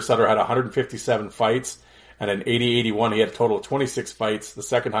his career, Sutter had 157 fights, and in 80-81, he had a total of 26 fights, the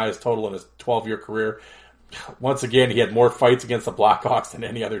second highest total in his 12-year career. Once again, he had more fights against the Blackhawks than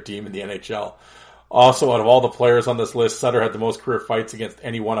any other team in the NHL. Also, out of all the players on this list, Sutter had the most career fights against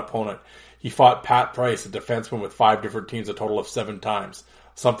any one opponent. He fought Pat Price, a defenseman with 5 different teams, a total of 7 times.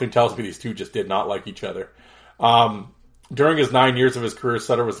 Something tells me these two just did not like each other. During his 9 years of his career,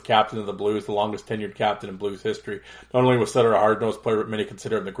 Sutter was the captain of the Blues, the longest tenured captain in Blues history. Not only was Sutter a hard-nosed player, but many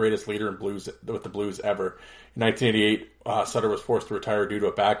consider him the greatest leader with the Blues ever. In 1988, Sutter was forced to retire due to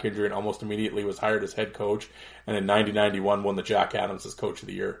a back injury and almost immediately was hired as head coach. And in 1991, won the Jack Adams as Coach of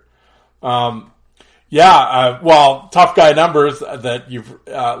the Year. Well, tough guy numbers that you've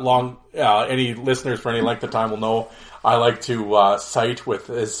any listeners for any length of time will know. I like to cite with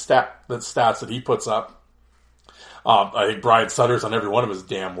his the stats that he puts up. I think Brian Sutter's on every one of his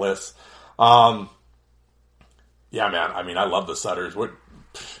damn lists. Yeah, man. I mean, I love the Sutters.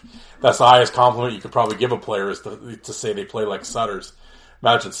 That's the highest compliment you could probably give a player is to say they play like Sutters.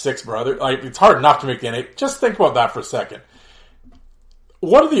 Imagine 6 brothers. It's hard enough to make the NHL. Just think about that for a second.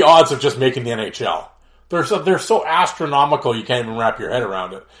 What are the odds of just making the NHL? They're so astronomical you can't even wrap your head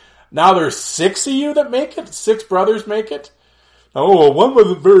around it. Now there's 6 of you that make it? 6 brothers make it? Oh, well, one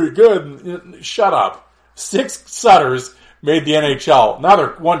wasn't very good. Shut up. 6 Sutters made the NHL.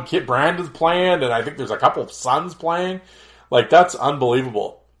 Now one kid, Brandon's playing, and I think there's a couple of sons playing. That's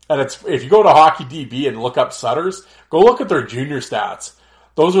unbelievable. And if you go to Hockey DB and look up Sutters, go look at their junior stats.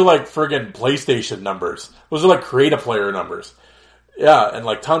 Those are like friggin' PlayStation numbers. Those are like create a player numbers. Yeah,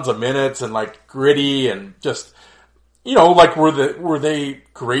 and tons of minutes and gritty and just, were they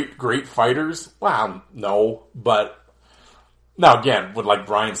great fighters? Well, no, but now again, would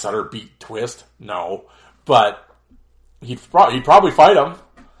Brian Sutter beat Twist? No, but he'd probably fight him,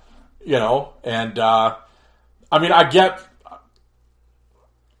 and I get.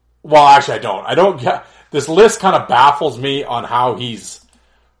 Well, actually, I don't get this list. Kind of baffles me on how he's.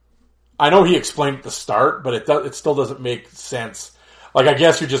 I know he explained at the start, but it still doesn't make sense. Like, I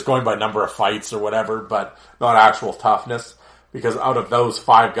guess you're just going by number of fights or whatever, but not actual toughness. Because out of those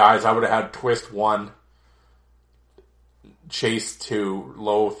 5 guys, I would have had Twist 1, Chase 2,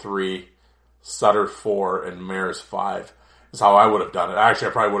 Lowe 3, Sutter 4, and Mares 5. Is how I would have done it. Actually,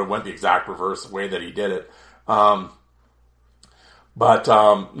 I probably would have went the exact reverse way that he did it. But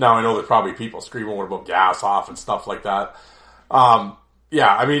now I know there's probably people screaming about gas off and stuff like that.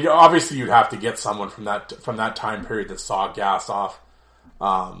 Yeah, I mean, obviously you'd have to get someone from that time period that saw gas off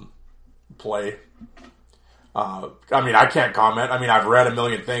play. I mean, I can't comment. I mean, I've read a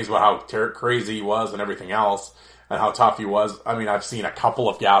million things about how crazy he was and everything else, and how tough he was. I mean, I've seen a couple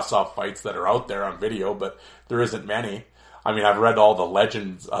of gas-off fights that are out there on video, but there isn't many. I mean, I've read all the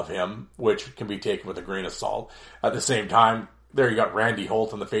legends of him, which can be taken with a grain of salt. At the same time, there you got Randy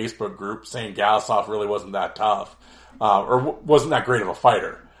Holt in the Facebook group saying Gasoff really wasn't that tough, or wasn't that great of a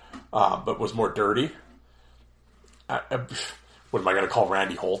fighter, but was more dirty. What am I going to call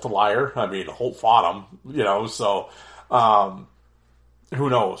Randy Holt a liar? I mean, Holt fought him, you know, so who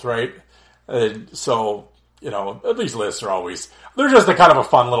knows, right? And so, you know, these lists are always, they're just a kind of a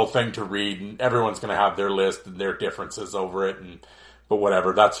fun little thing to read, and everyone's going to have their list and their differences over it, but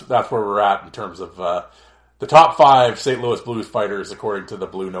whatever, that's where we're at in terms of the top 5 St. Louis Blues fighters according to the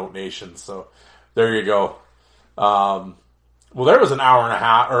Blue Note Nation. So there you go. Well, there was an hour and a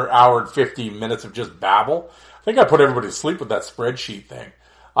half, or hour and 50 minutes of just babble. I think I put everybody to sleep with that spreadsheet thing.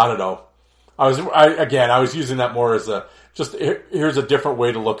 I don't know. I was using that more as here's a different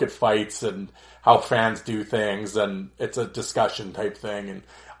way to look at fights and how fans do things, and it's a discussion type thing, and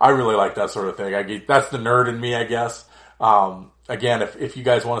I really like that sort of thing. That's the nerd in me, I guess. Again, if you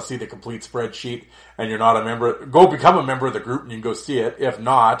guys want to see the complete spreadsheet and you're not a member, go become a member of the group and you can go see it. If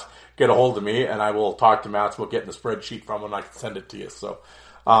not, get a hold of me and I will talk to Matt about getting the spreadsheet from him and I can send it to you. So,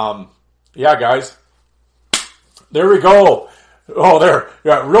 yeah, guys. There we go. Oh, there.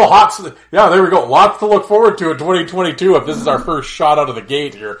 Yeah, real hot. Yeah, there we go. Lots to look forward to in 2022 if this is our first shot out of the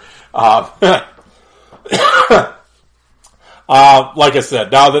gate here. Like I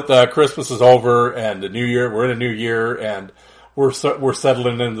said, now that the Christmas is over and the New Year, we're in a new year and we're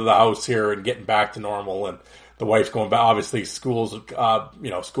settling into the house here and getting back to normal, and the wife's going back. Obviously, school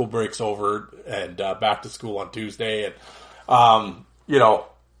breaks over and back to school on Tuesday, and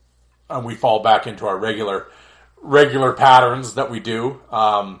and we fall back into our regular patterns that we do.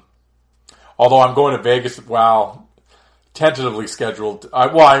 Although I'm going to Vegas, tentatively scheduled.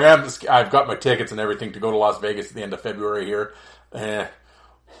 I've got my tickets and everything to go to Las Vegas at the end of February here.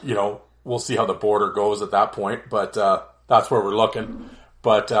 We'll see how the border goes at that point, but that's where we're looking.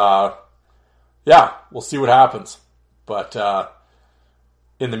 But yeah, we'll see what happens. But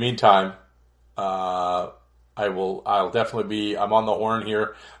in the meantime, I'll definitely be. I'm on the horn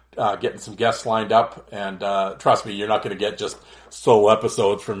here. Getting some guests lined up, and trust me, you're not going to get just solo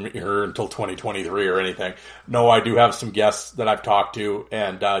episodes from here until 2023 or anything. No, I do have some guests that I've talked to,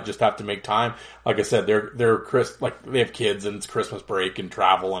 and just have to make time. Like I said, they have kids, and it's Christmas break and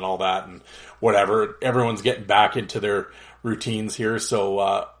travel and all that, and whatever. Everyone's getting back into their routines here,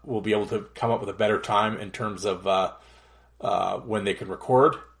 so we'll be able to come up with a better time in terms of when they can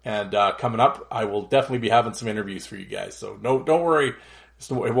record. And coming up, I will definitely be having some interviews for you guys. So don't worry.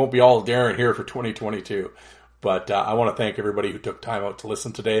 It won't be all Darren here for 2022, but I want to thank everybody who took time out to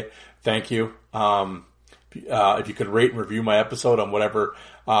listen today. Thank you. If you could rate and review my episode on whatever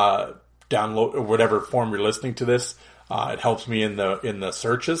download or whatever form you're listening to this, it helps me in the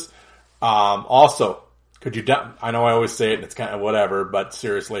searches. Also, could you? I know I always say it and it's kind of whatever, but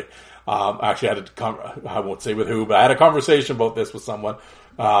seriously, actually, I won't say with who, but I had a conversation about this with someone.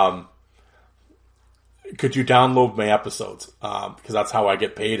 Could you download my episodes? Because that's how I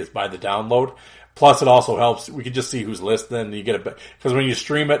get paid, is by the download. Plus, it also helps. We can just see who's listening. You get because when you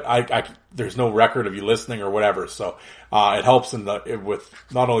stream it, there's no record of you listening or whatever. So it helps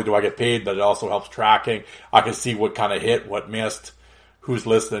with not only do I get paid, but it also helps tracking. I can see what kind of hit, what missed, who's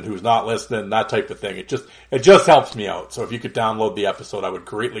listening, who's not listening, that type of thing. It just helps me out. So if you could download the episode, I would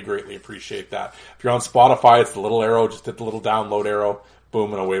greatly, greatly appreciate that. If you're on Spotify, it's the little arrow. Just hit the little download arrow.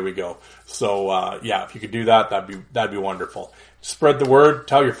 Boom, and away we go. So, yeah, if you could do that, that'd be wonderful. Spread the word.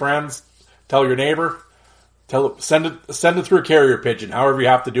 Tell your friends. Tell your neighbor. Send it through a carrier pigeon. However you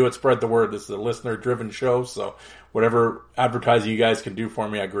have to do it, spread the word. This is a listener-driven show, so whatever advertising you guys can do for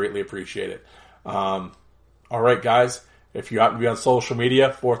me, I greatly appreciate it. All right, guys. If you happen to be on social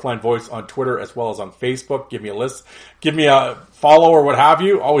media, Fourth Line Voice on Twitter as well as on Facebook, give me a list. Give me a follow or what have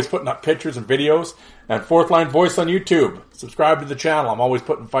you. Always putting up pictures and videos. And Fourth Line Voice on YouTube. Subscribe to the channel. I'm always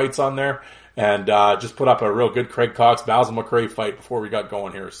putting fights on there. and just put up a real good Craig Cox, Basil McRae fight before we got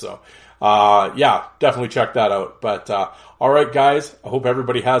going here. So, yeah, definitely check that out. But all right, guys, I hope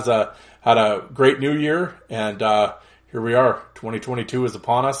everybody had a great New Year, and here we are. 2022 is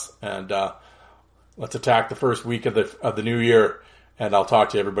upon us, and let's attack the first week of the new year. And I'll talk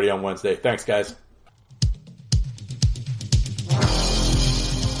to everybody on Wednesday. Thanks, guys.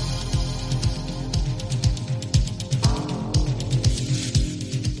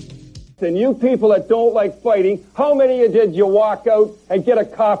 And you people that don't like fighting, how many of you did you walk out and get a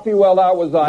coffee while that was on?